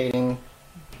hesitating,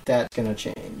 that's going to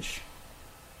change.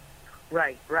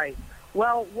 Right.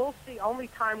 Well, we'll see. Only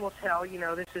time will tell.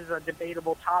 This is a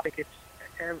debatable topic. It's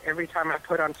every time I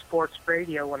put on sports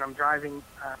radio when I'm driving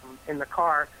in the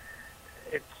car,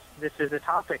 this is a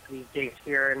topic these days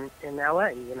here in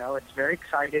LA. It's very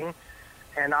exciting,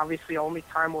 and obviously only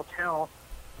time will tell,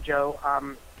 Joe,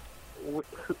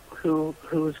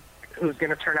 who's going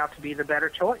to turn out to be the better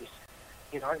choice.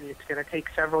 It's going to take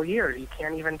several years. You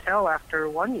can't even tell after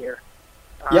 1 year.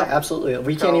 Yeah, absolutely.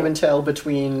 We can't even tell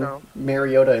between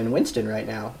Mariota and Winston right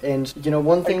now. And,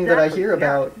 one thing that I hear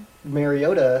about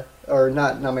Mariota, or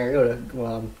not Mariota,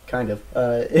 well, kind of,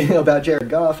 about Jared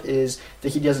Goff is that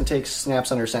he doesn't take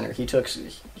snaps under center.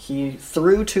 He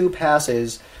threw 2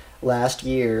 passes last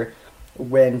year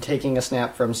when taking a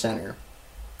snap from center.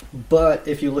 But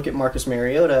if you look at Marcus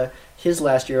Mariota, his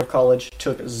last year of college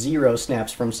took 0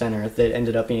 snaps from center that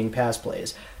ended up being pass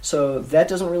plays. So that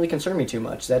doesn't really concern me too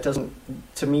much.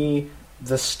 To me,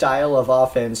 the style of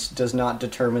offense does not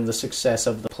determine the success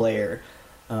of the player.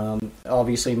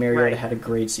 Obviously, Mariota had a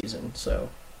great season. So.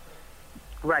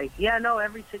 Right. Yeah, no,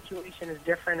 every situation is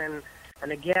different.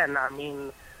 And again, I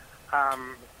mean,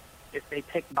 if they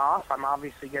pick Goff, I'm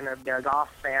obviously going to be a Goff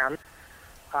fan.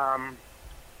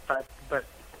 But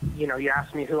you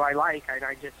asked me who I like, and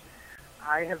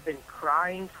I have been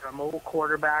crying for a mobile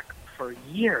quarterback for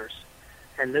years.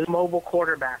 And those mobile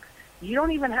quarterbacks, you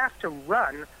don't even have to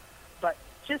run, but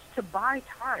just to buy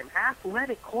time.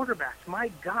 Athletic quarterbacks, my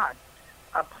God,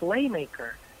 a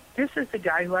playmaker. This is the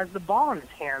guy who has the ball in his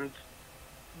hands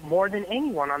more than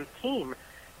anyone on the team.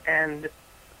 And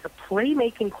the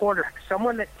playmaking quarterback,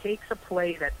 someone that takes a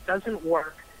play that doesn't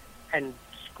work and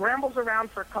scrambles around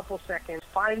for a couple seconds,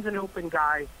 finds an open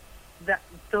guy,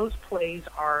 those plays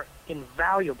are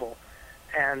invaluable.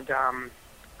 And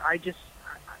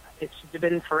it's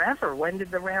been forever. When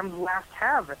did the Rams last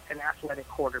have an athletic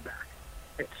quarterback?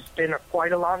 It's been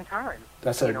quite a long time.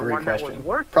 That's a great one question. That was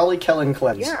worth Probably Kellen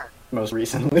Clemens. Yeah. Most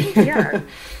recently. Yeah.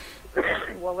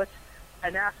 Well, it's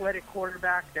an athletic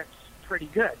quarterback that's pretty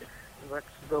good. Let's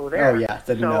go there. Oh yeah,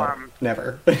 then no,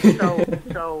 never. That's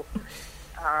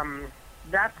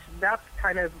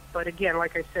kind of. But again,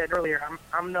 like I said earlier,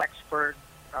 I'm no expert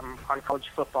on college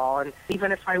football, and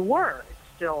even if I were, it's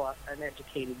still an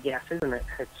educated guess, isn't it?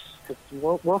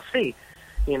 We'll see.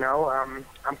 I'm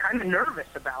kind of nervous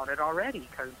about it already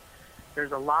because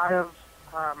there's a lot of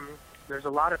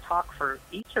talk for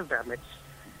each of them.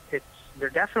 They're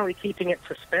definitely keeping it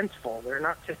suspenseful. They're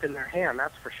not tipping their hand,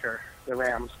 that's for sure. The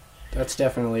Rams. That's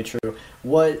definitely true.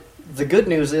 What the good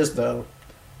news is, though,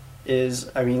 is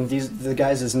the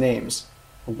guys' names,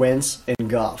 Wentz and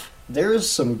Goff. There's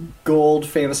some gold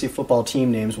fantasy football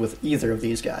team names with either of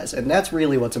these guys, and that's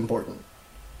really what's important.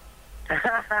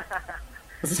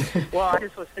 Well, I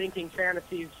just was thinking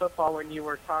fantasy football when you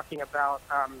were talking about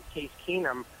Case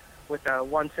Keenum with a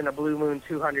once-in-a-blue-moon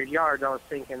 200 yards. I was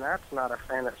thinking, that's not a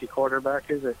fantasy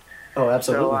quarterback, is it? Oh,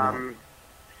 absolutely.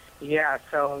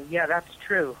 So that's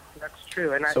true. That's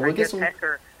true. And so I guess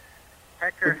Hecker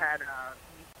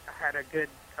had a good,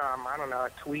 a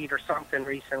tweet or something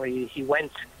recently. He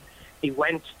went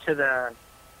to the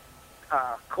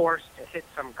course to hit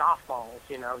some golf balls.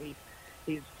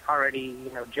 He's already,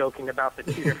 joking about the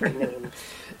two different names.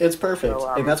 It's perfect,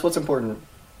 and that's what's important.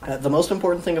 The most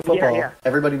important thing of football,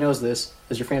 everybody knows this,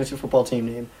 is your fantasy football team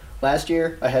name. Last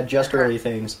year, I had just early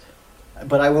things,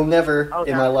 but I will never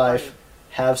in my life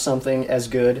have something as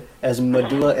good as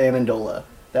Medulla Amendola.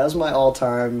 That was my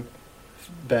all-time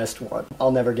best one.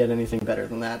 I'll never get anything better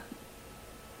than that.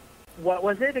 What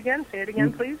was it again? Say it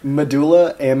again, please.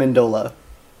 Medulla Amendola.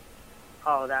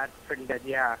 Oh, that's pretty good,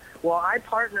 yeah. Well, I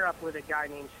partner up with a guy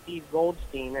named Steve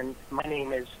Goldstein, and my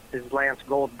name is Lance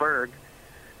Goldberg.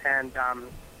 And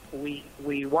we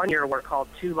one year were called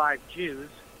Two Live Jews,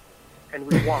 and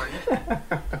we won.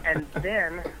 and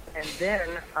then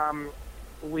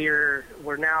we're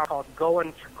now called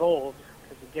Going for Gold,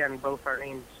 because again, both our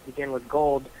names begin with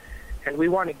gold, and we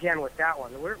won again with that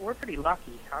one. We're pretty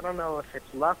lucky. I don't know if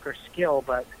it's luck or skill,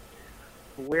 but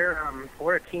we're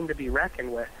a team to be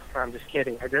reckoned with. I'm just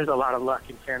kidding. There's a lot of luck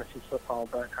in fantasy football,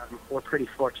 but we're pretty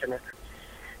fortunate.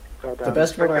 But, the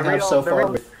best one I have so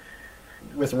far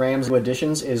with Rams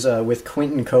additions is with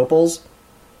Quentin Coples,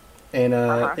 and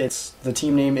it's the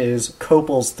team name is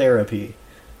Coples Therapy.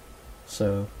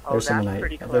 So there's an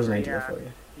idea for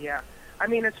you. Yeah, I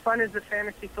mean, as fun as the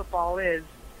fantasy football is,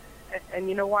 and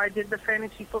you know why I did the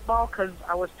fantasy football? Because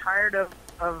I was tired of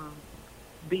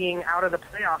being out of the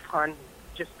playoff hunt,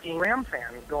 just being Ram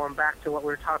fan, going back to what we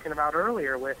were talking about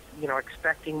earlier with,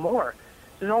 expecting more.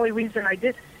 So the only reason I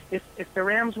did, if the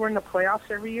Rams were in the playoffs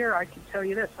every year, I can tell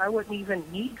you this, I wouldn't even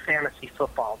need fantasy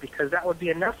football because that would be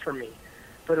enough for me.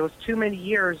 But it was too many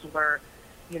years where,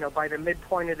 by the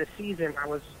midpoint of the season, I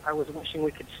was wishing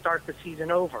we could start the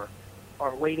season over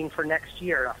or waiting for next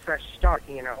year, a fresh start,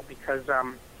 because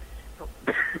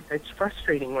it's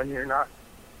frustrating when you're not,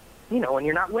 when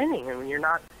you're not winning and when you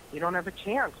don't have a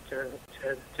chance to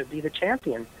be the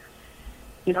champion.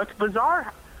 It's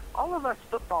bizarre. All of us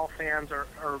football fans or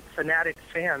fanatic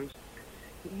fans,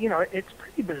 it's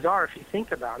pretty bizarre if you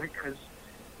think about it, because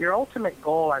your ultimate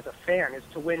goal as a fan is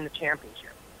to win the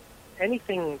championship.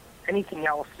 Anything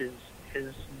else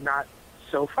is not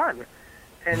so fun.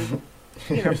 And,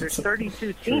 if there's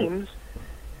 32 teams,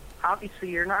 obviously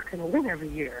you're not going to win every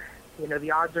year.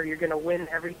 The odds are you're going to win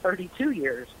every 32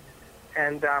 years.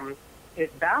 And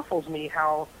it baffles me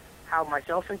how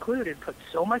myself included put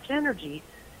so much energy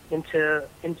into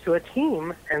a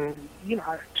team. And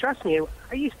trust me,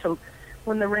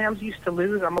 when the Rams used to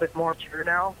lose, I'm a bit more mature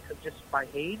now just by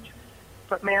age,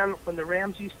 but man, when the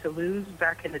Rams used to lose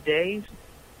back in the days,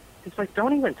 it's like,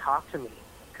 don't even talk to me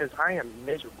because I am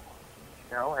miserable,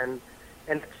 and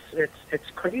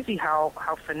it's crazy how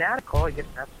fanatical, I guess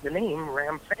that's the name,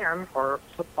 Ram fan or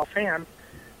football fan,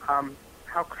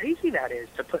 how crazy that is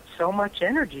to put so much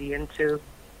energy into,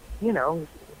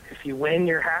 if you win,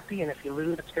 you're happy, and if you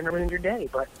lose, it's going to ruin your day.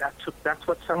 But that's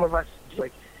what some of us do.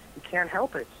 Like, you can't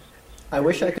help it. I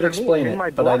wish I could explain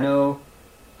it, but I know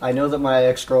that my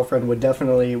ex-girlfriend would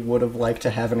have liked to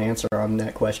have an answer on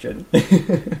that question.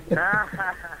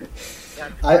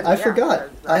 I forgot.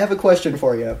 I have a question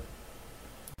for you.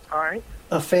 All right.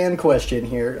 A fan question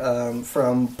here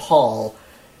from Paul.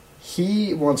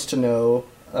 He wants to know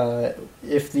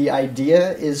if the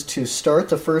idea is to start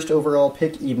the first overall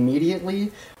pick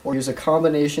immediately or use a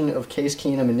combination of Case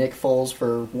Keenum and Nick Foles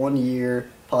for 1 year,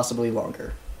 possibly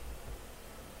longer.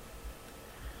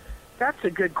 That's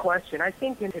a good question. I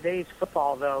think in today's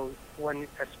football, though,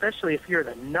 especially if you're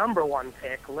the number one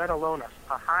pick, let alone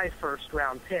a high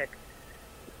first-round pick,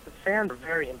 the fans are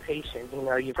very impatient. You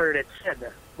know, you've heard it said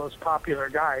the most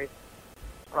popular guy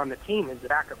on the team is the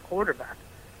backup quarterback.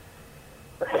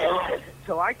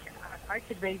 So I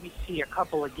could maybe see a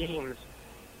couple of games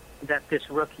that this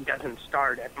rookie doesn't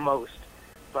start at most.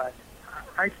 But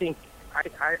I think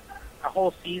a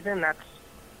whole season,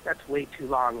 that's way too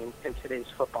long in today's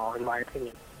football, in my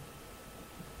opinion.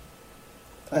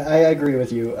 I agree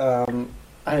with you. In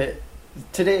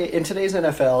today's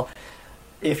NFL,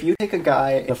 if you take a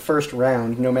guy in the first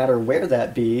round, no matter where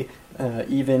that be,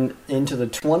 even into the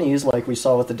 20s, like we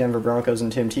saw with the Denver Broncos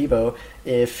and Tim Tebow,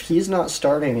 if he's not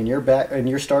starting and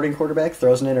your starting quarterback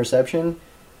throws an interception,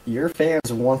 your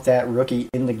fans want that rookie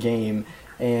in the game.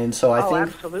 And so I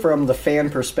think absolutely. From the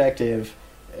fan perspective,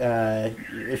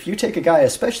 if you take a guy,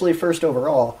 especially first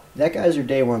overall, that guy's your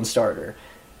day one starter.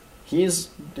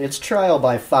 It's trial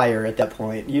by fire at that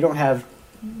point. You don't have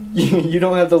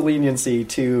the leniency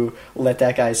to let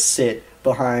that guy sit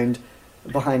behind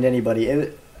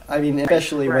anybody. I mean,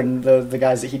 especially when the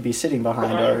guys that he'd be sitting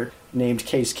behind are named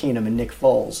Case Keenum and Nick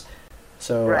Foles.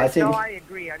 So right. I think. No, I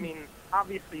agree. I mean,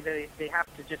 obviously they have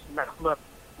to just not look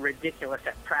ridiculous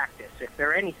at practice. If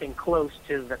they're anything close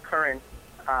to the current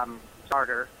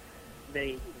starter,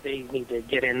 they need to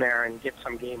get in there and get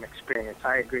some game experience.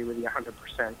 I agree with you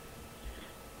 100%.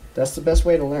 That's the best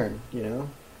way to learn, you know?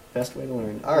 Best way to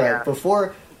learn. All right, Yeah.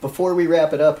 Before we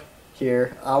wrap it up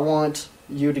here, I want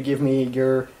you to give me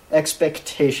your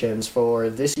expectations for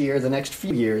this year, the next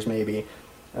few years maybe.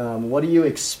 What do you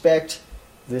expect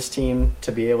this team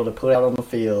to be able to put out on the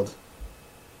field?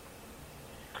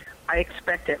 I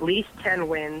expect at least 10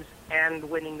 wins and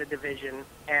winning the division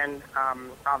and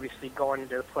obviously going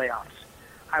into the playoffs.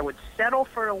 I would settle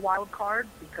for a wild card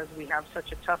because we have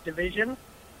such a tough division,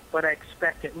 but I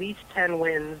expect at least 10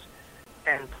 wins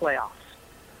and playoffs,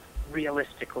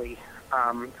 realistically.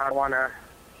 I want to,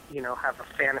 have a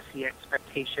fantasy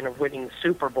expectation of winning the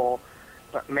Super Bowl,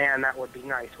 but man, that would be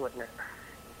nice, wouldn't it?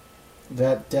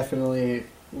 That definitely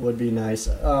would be nice.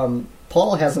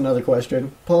 Paul has another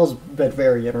question. Paul's been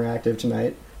very interactive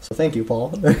tonight, so thank you,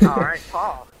 Paul. All right,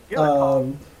 Paul.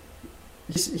 Paul.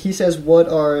 He says,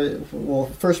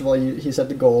 first of all, he said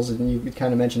the goals, and you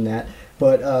kind of mentioned that,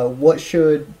 but what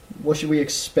should we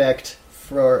expect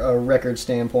for a record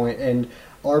standpoint, and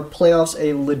are playoffs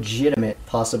a legitimate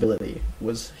possibility,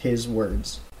 was his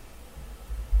words.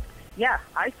 Yeah,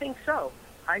 I think so.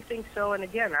 And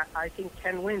again, I think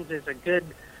 10 wins is a good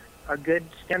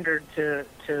standard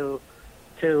to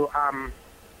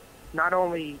not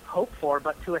only hope for,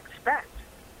 but to expect.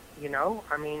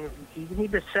 I mean, you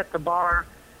need to set the bar.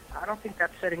 I don't think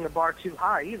that's setting the bar too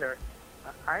high either.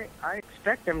 I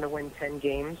expect them to win 10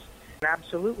 games and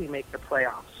absolutely make the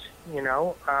playoffs.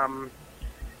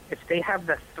 If they have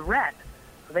the threat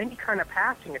of any kind of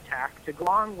passing attack to go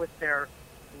along with their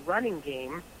running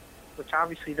game, which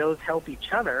obviously those help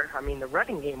each other. I mean, the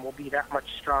running game will be that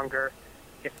much stronger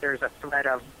if there's a threat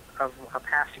of a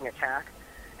passing attack.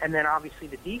 And then obviously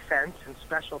the defense and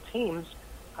special teams,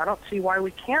 I don't see why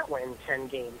we can't win 10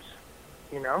 games.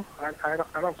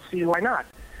 I don't see why not.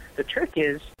 The trick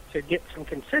is to get some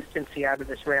consistency out of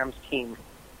this Rams team.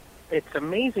 It's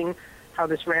amazing how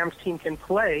this Rams team can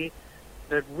play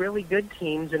the really good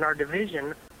teams in our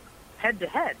division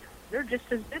head-to-head. They're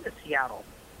just as good as Seattle.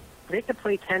 They could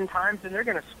play 10 times, and they're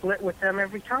going to split with them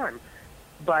every time.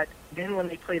 But then when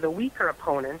they play the weaker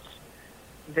opponents,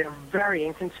 they're very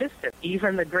inconsistent.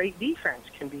 Even the great defense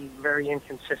can be very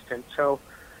inconsistent. So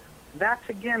that's,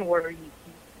 again, where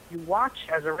you watch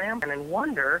as a Rams fan and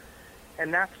wonder,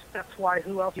 and that's why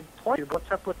who else you point to?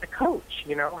 What's up with the coach?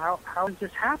 How does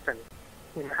this happen?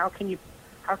 How can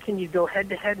you go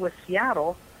head-to-head with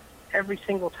Seattle every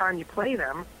single time you play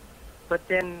them, but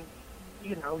then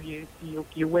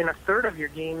you win a third of your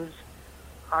games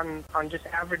on just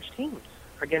average teams,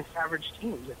 against average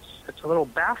teams. It's a little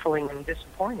baffling and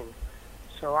disappointing.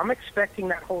 So I'm expecting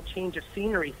that whole change of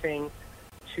scenery thing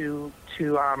to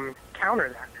counter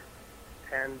that.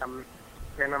 And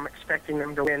I'm expecting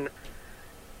them to win,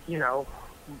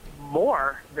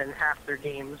 more than half their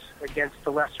games against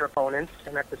the lesser opponents,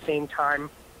 and at the same time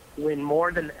win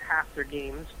more than half their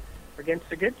games against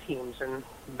the good teams, and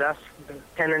thus the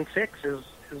 10-6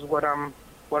 is what I'm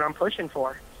pushing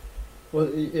for. Well,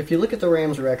 if you look at the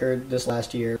Rams' record this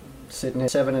last year, sitting at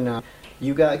 7-9,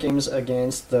 you got games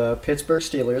against the Pittsburgh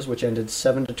Steelers, which ended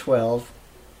 7-12.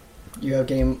 You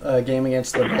have a game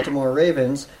against the Baltimore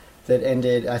Ravens that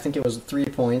ended, I think it was 3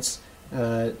 points,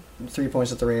 3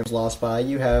 points that the Rams lost by.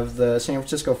 You have the San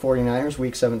Francisco 49ers,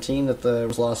 Week 17, that the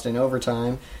Rams lost in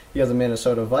overtime. You have the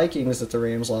Minnesota Vikings that the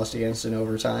Rams lost against in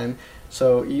overtime.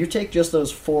 So you take just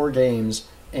those 4 games,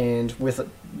 and with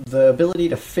the ability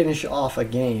to finish off a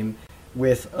game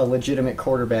with a legitimate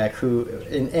quarterback who,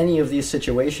 in any of these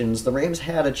situations, the Rams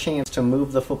had a chance to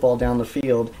move the football down the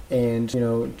field and,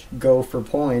 go for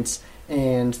points,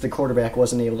 and the quarterback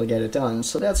wasn't able to get it done.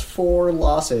 So that's 4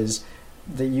 losses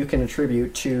that you can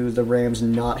attribute to the Rams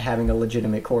not having a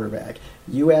legitimate quarterback.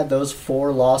 You add those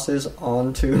 4 losses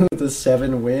onto the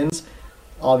 7 wins,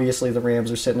 obviously the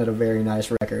Rams are sitting at a very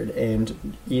nice record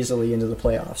and easily into the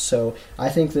playoffs. So I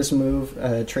think this move,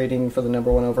 trading for the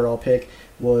number 1 overall pick,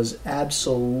 was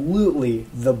absolutely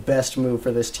the best move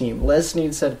for this team. Les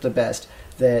Snead said it the best,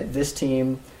 that this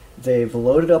team, they've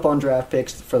loaded up on draft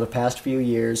picks for the past few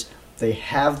years. They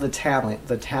have the talent.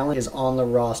 The talent is on the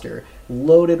roster.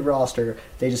 Loaded roster.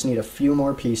 They just need a few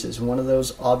more pieces. One of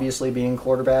those obviously being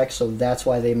quarterback, so that's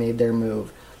why they made their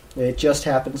move. It just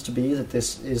happens to be that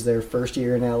this is their first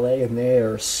year in LA, and they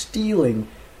are stealing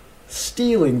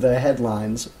the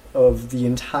headlines of the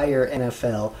entire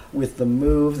NFL with the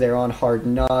move. They're on Hard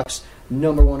Knocks,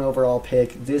 number 1 overall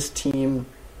pick. This team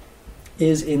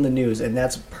is in the news, and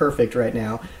that's perfect right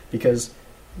now because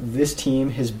this team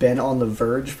has been on the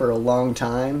verge for a long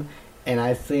time, and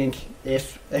I think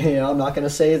I'm not going to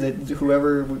say that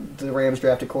whoever the Rams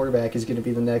drafted quarterback is going to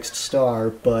be the next star,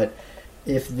 but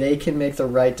if they can make the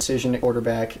right decision at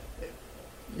quarterback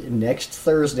next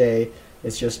Thursday,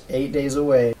 it's just 8 days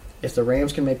away. If the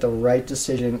Rams can make the right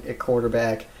decision at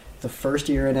quarterback, the first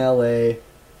year in LA,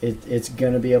 it's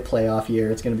going to be a playoff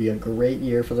year. It's going to be a great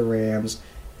year for the Rams,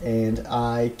 and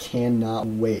I cannot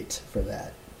wait for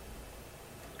that.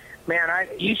 Man,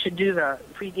 you should do the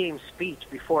pregame speech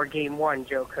before Game 1,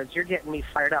 Joe, because you're getting me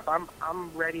fired up.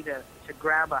 I'm ready to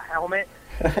grab a helmet.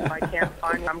 If I can't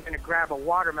find it, I'm going to grab a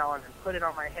watermelon and put it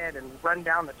on my head and run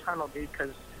down the tunnel, dude,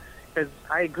 because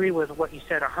I agree with what you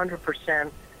said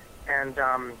 100%, and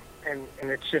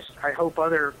it's just, I hope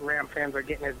other Ram fans are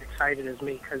getting as excited as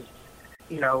me because,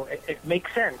 it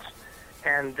makes sense,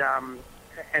 and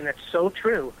it's so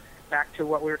true. Back to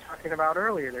what we were talking about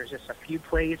earlier, there's just a few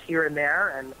plays here and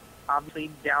there, and obviously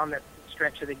down that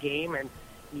stretch of the game, and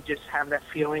you just have that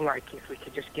feeling like if we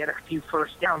could just get a few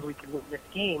first downs, we could win this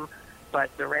game. But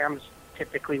the Rams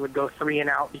typically would go 3 and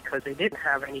out because they didn't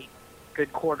have any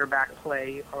good quarterback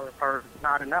play or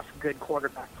not enough good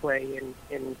quarterback play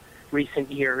in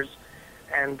recent years.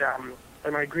 And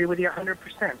I agree with you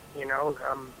 100%.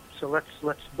 So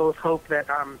let's both hope that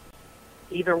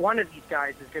either one of these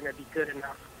guys is going to be good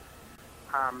enough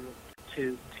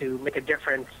to make a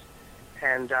difference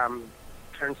and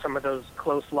turn some of those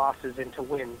close losses into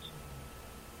wins.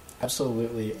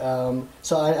 Absolutely.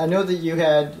 So I know that you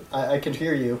had, I could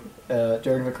hear you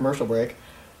during the commercial break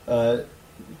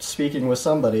speaking with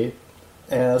somebody,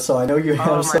 so I know you have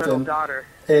my something. little daughter.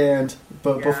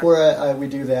 But before we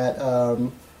do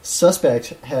that, Suspect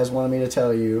has wanted me to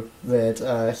tell you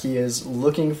that he is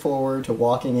looking forward to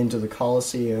walking into the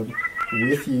Coliseum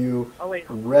with you,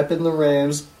 repping the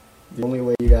Rams the only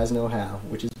way you guys know how,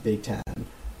 which is big time.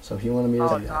 So he wanted me to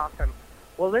tell you that. Awesome.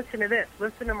 Well, listen to this.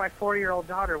 Listen to my 4-year-old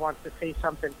daughter wants to say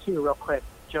something too, real quick.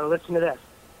 Joe, listen to this.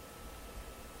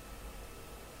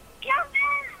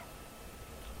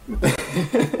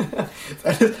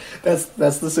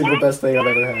 That's the single best thing I've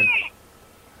ever had.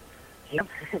 Yep.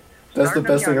 That's the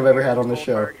best thing I've ever had on this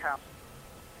show.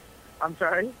 I'm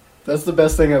sorry? That's the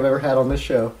best thing I've ever had on this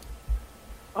show.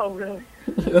 Oh, really?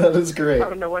 That is great. I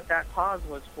don't know what that pause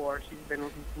was for. She's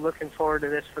been looking forward to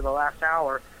this for the last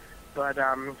hour, but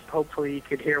hopefully you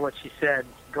could hear what she said.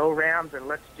 Go Rams and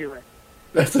let's do it.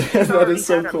 That is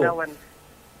so cool.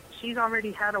 She's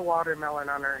already had a watermelon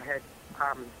on her head,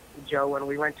 Joe, when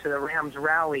we went to the Rams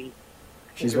rally.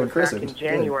 She's been christened. Back in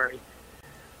January.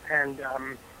 Good.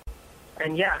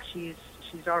 And yeah, she's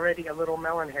already a little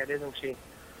melon head, isn't she?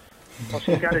 Well,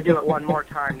 she's got to do it one more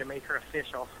time to make her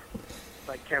official,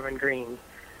 like Kevin Green.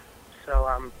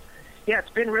 So, yeah, it's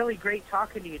been really great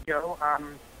talking to you, Joe.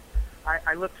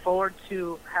 I look forward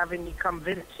to having you come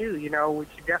visit too. We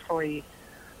could definitely,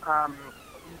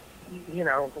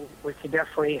 we could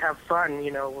definitely have fun.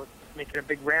 With making a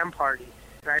big Ram party.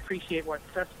 And I appreciate what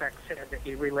Suspect said that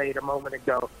you relayed a moment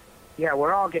ago. Yeah,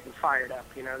 we're all getting fired up.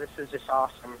 This is just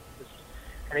awesome.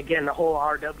 And again, the whole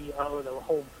RWO, the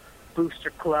whole booster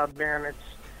club, man,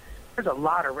 there's a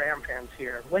lot of Ram fans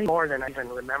here, way more than I even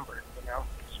remembered.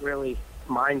 It's really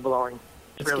mind blowing.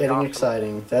 It's really getting awesome.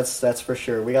 Exciting. That's for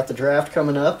sure. We got the draft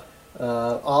coming up.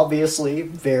 Obviously,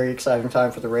 very exciting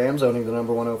time for the Rams owning the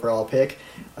number 1 overall pick.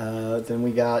 Then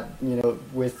we got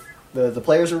with The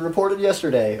players were reported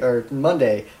yesterday, or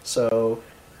Monday, so,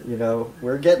 you know,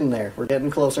 we're getting there. We're getting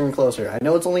closer and closer. I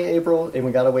know it's only April, and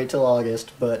we gotta wait till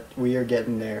August, but we are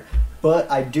getting there.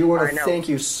 But I do want to thank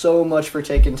you so much for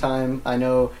taking time. I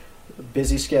know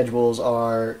busy schedules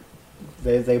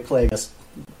they plague us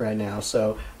right now,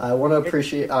 so I want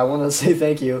to say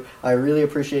thank you. I really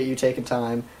appreciate you taking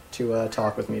time to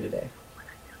talk with me today.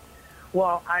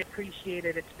 Well, I appreciate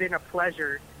it. It's been a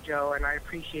pleasure, Joe, and I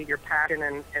appreciate your passion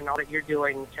and all that you're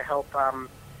doing to help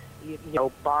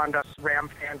bond us Ram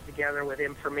fans together with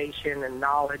information and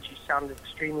knowledge. You sound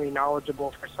extremely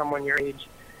knowledgeable for someone your age,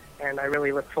 and I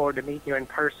really look forward to meeting you in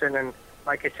person. And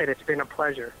like I said, it's been a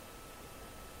pleasure.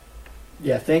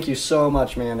 Yeah, thank you so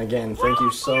much, man. Again, thank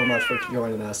you so much for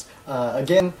joining us.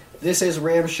 Again, this is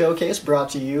Ram Showcase, brought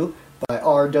to you by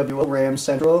RWO Ram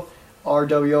Central.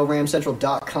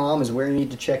 RWORamCentral.com is where you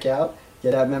need to check out.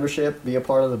 Get that membership, be a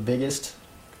part of the biggest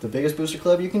booster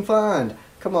club you can find.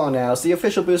 Come on now, it's the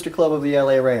official booster club of the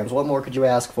LA Rams. What more could you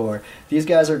ask for? These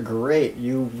guys are great.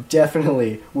 You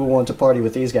definitely will want to party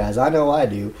with these guys. I know I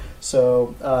do.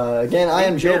 So, again, I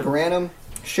am Joe Baranum,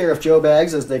 Sheriff Joe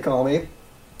Bags, as they call me.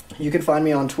 You can find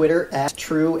me on Twitter at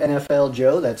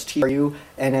TrueNFLJoe. That's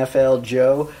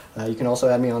TrueNFLJoe. You can also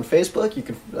add me on Facebook. You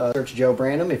can search Joe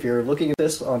Baranum. If you're looking at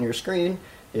this on your screen,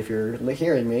 if you're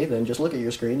hearing me, then just look at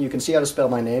your screen. You can see how to spell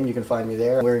my name. You can find me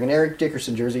there. I'm wearing an Eric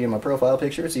Dickerson jersey in my profile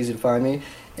picture. It's easy to find me.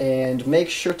 And make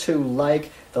sure to like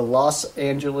the Los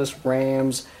Angeles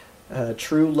Rams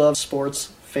True Love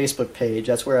Sports Facebook page.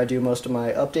 That's where I do most of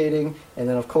my updating. And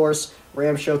then, of course,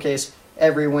 Ram Showcase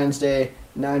every Wednesday,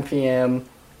 9 p.m.,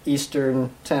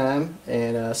 Eastern Time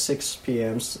and 6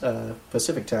 p.m.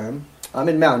 Pacific Time. I'm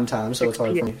in Mountain Time, so it's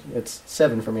hard for me. It's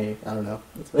 7 for me. I don't know.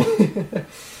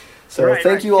 So right,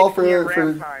 thank you all for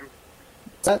Ram time.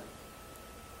 What?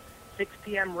 6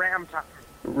 p.m. Ram time.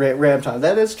 Ram time.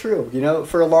 That is true. You know,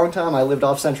 for a long time I lived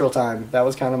off Central Time. That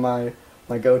was kind of my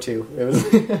go-to. It was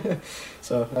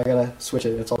so I gotta switch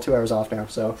it. It's all 2 hours off now.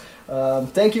 So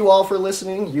thank you all for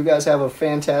listening. You guys have a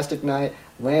fantastic night.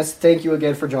 Lance, thank you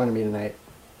again for joining me tonight.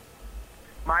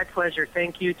 My pleasure.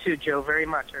 Thank you too, Joe, very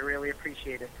much. I really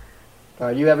appreciate it. All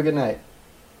right, you have a good night.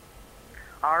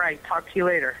 All right, talk to you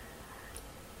later.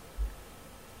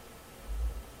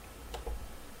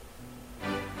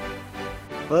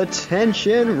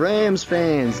 Attention Rams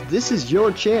fans, this is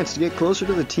your chance to get closer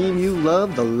to the team you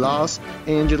love, the Los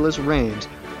Angeles Rams.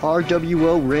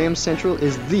 RWO Ram Central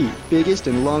is the biggest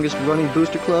and longest running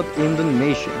booster club in the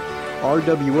nation.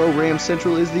 RWO Ram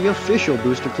Central is the official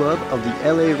booster club of the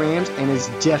LA Rams and is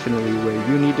definitely where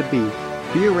you need to be.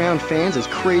 Be around fans as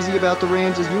crazy about the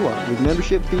Rams as you are, with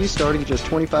membership fees starting at just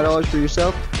 $25 for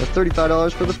yourself or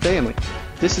 $35 for the family.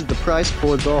 This is the price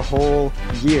for the whole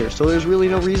year, so there's really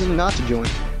no reason not to join.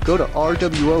 Go to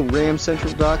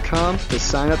RWORamCentral.com to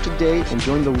sign up today and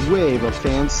join the wave of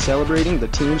fans celebrating the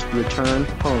team's return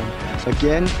home.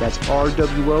 Again, that's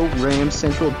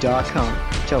RWORamCentral.com.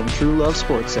 Tell them True Love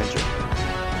Sports sent you.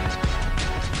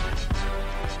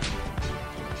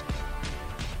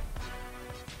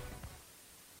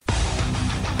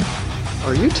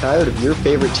 Are you tired of your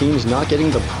favorite teams not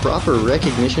getting the proper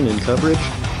recognition and coverage?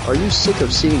 Are you sick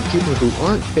of seeing people who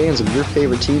aren't fans of your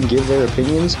favorite team give their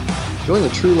opinions? Join the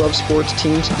True Love Sports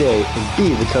team today and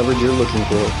be the coverage you're looking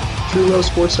for.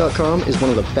 TrueLoveSports.com is one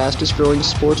of the fastest growing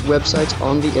sports websites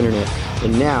on the internet,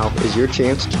 and now is your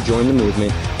chance to join the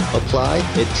movement. Apply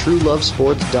at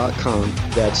TrueLoveSports.com.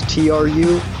 That's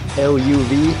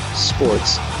TRULUV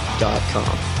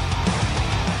Sports.com.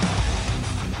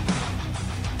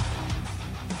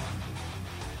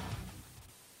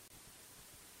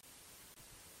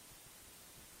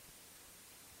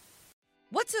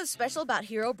 What's so special about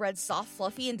Hero Bread's soft,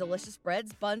 fluffy, and delicious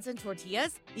breads, buns, and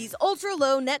tortillas? These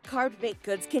ultra-low net-carb baked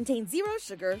goods contain zero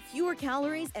sugar, fewer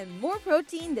calories, and more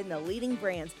protein than the leading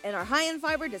brands, and are high in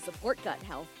fiber to support gut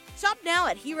health. Shop now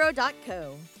at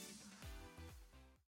Hero.co.